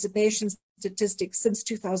IGF participation statistics since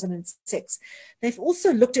 2006. They've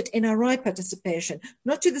also looked at NRI participation,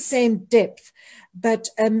 not to the same depth, but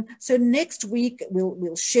so next week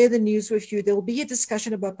we'll share the news with you. There will be a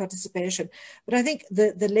discussion about participation, but I think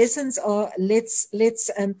the lessons are let's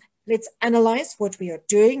analyze what we are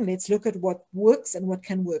doing. Let's look at what works and what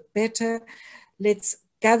can work better. Let's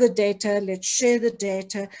gather data, let's share the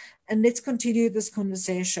data, and let's continue this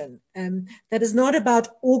conversation. That is not about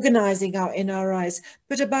organizing our NRIs,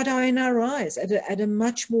 but about our NRIs at a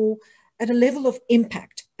much more, at a level of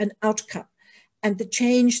impact and outcome. and the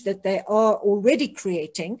change that they are already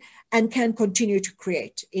creating and can continue to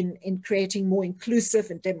create in creating more inclusive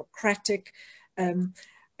and democratic,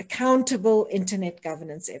 accountable internet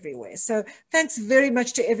governance everywhere. So thanks very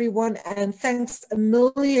much to everyone, and thanks a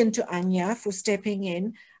million to Anya for stepping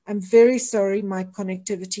in. I'm very sorry my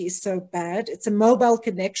connectivity is so bad. It's a mobile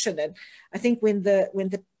connection, and I think when the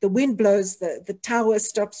wind blows, the tower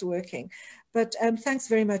stops working. But thanks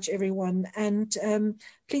very much, everyone. And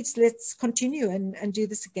please, let's continue and do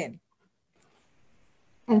this again.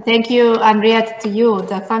 And thank you, Henriette, to you.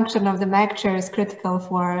 The function of the MAG chair is critical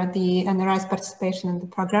for the NRI's participation in the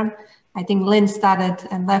program. I think Lynn started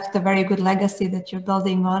and left a very good legacy that you're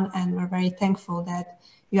building on, and we're very thankful that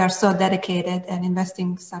you are so dedicated and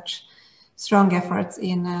investing such strong efforts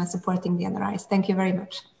in supporting the NRIs. Thank you very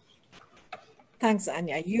much. Thanks,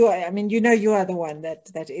 Anya. You are, I mean, you know, you are the one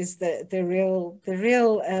that is the real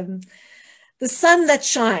the sun that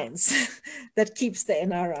shines that keeps the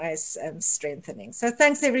NRIs strengthening. So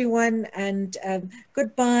thanks, everyone, and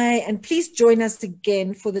goodbye. And please join us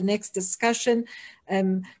again for the next discussion.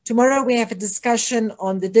 Tomorrow we have a discussion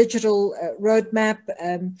on the digital roadmap,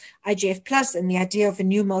 IGF Plus, and the idea of a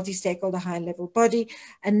new multi-stakeholder high-level body.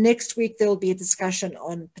 And next week there will be a discussion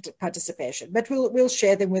on participation, but we'll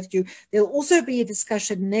share them with you. There'll also be a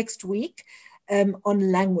discussion next week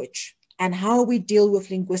on language and how we deal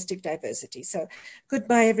with linguistic diversity. So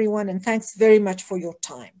goodbye, everyone, and thanks very much for your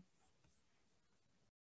time.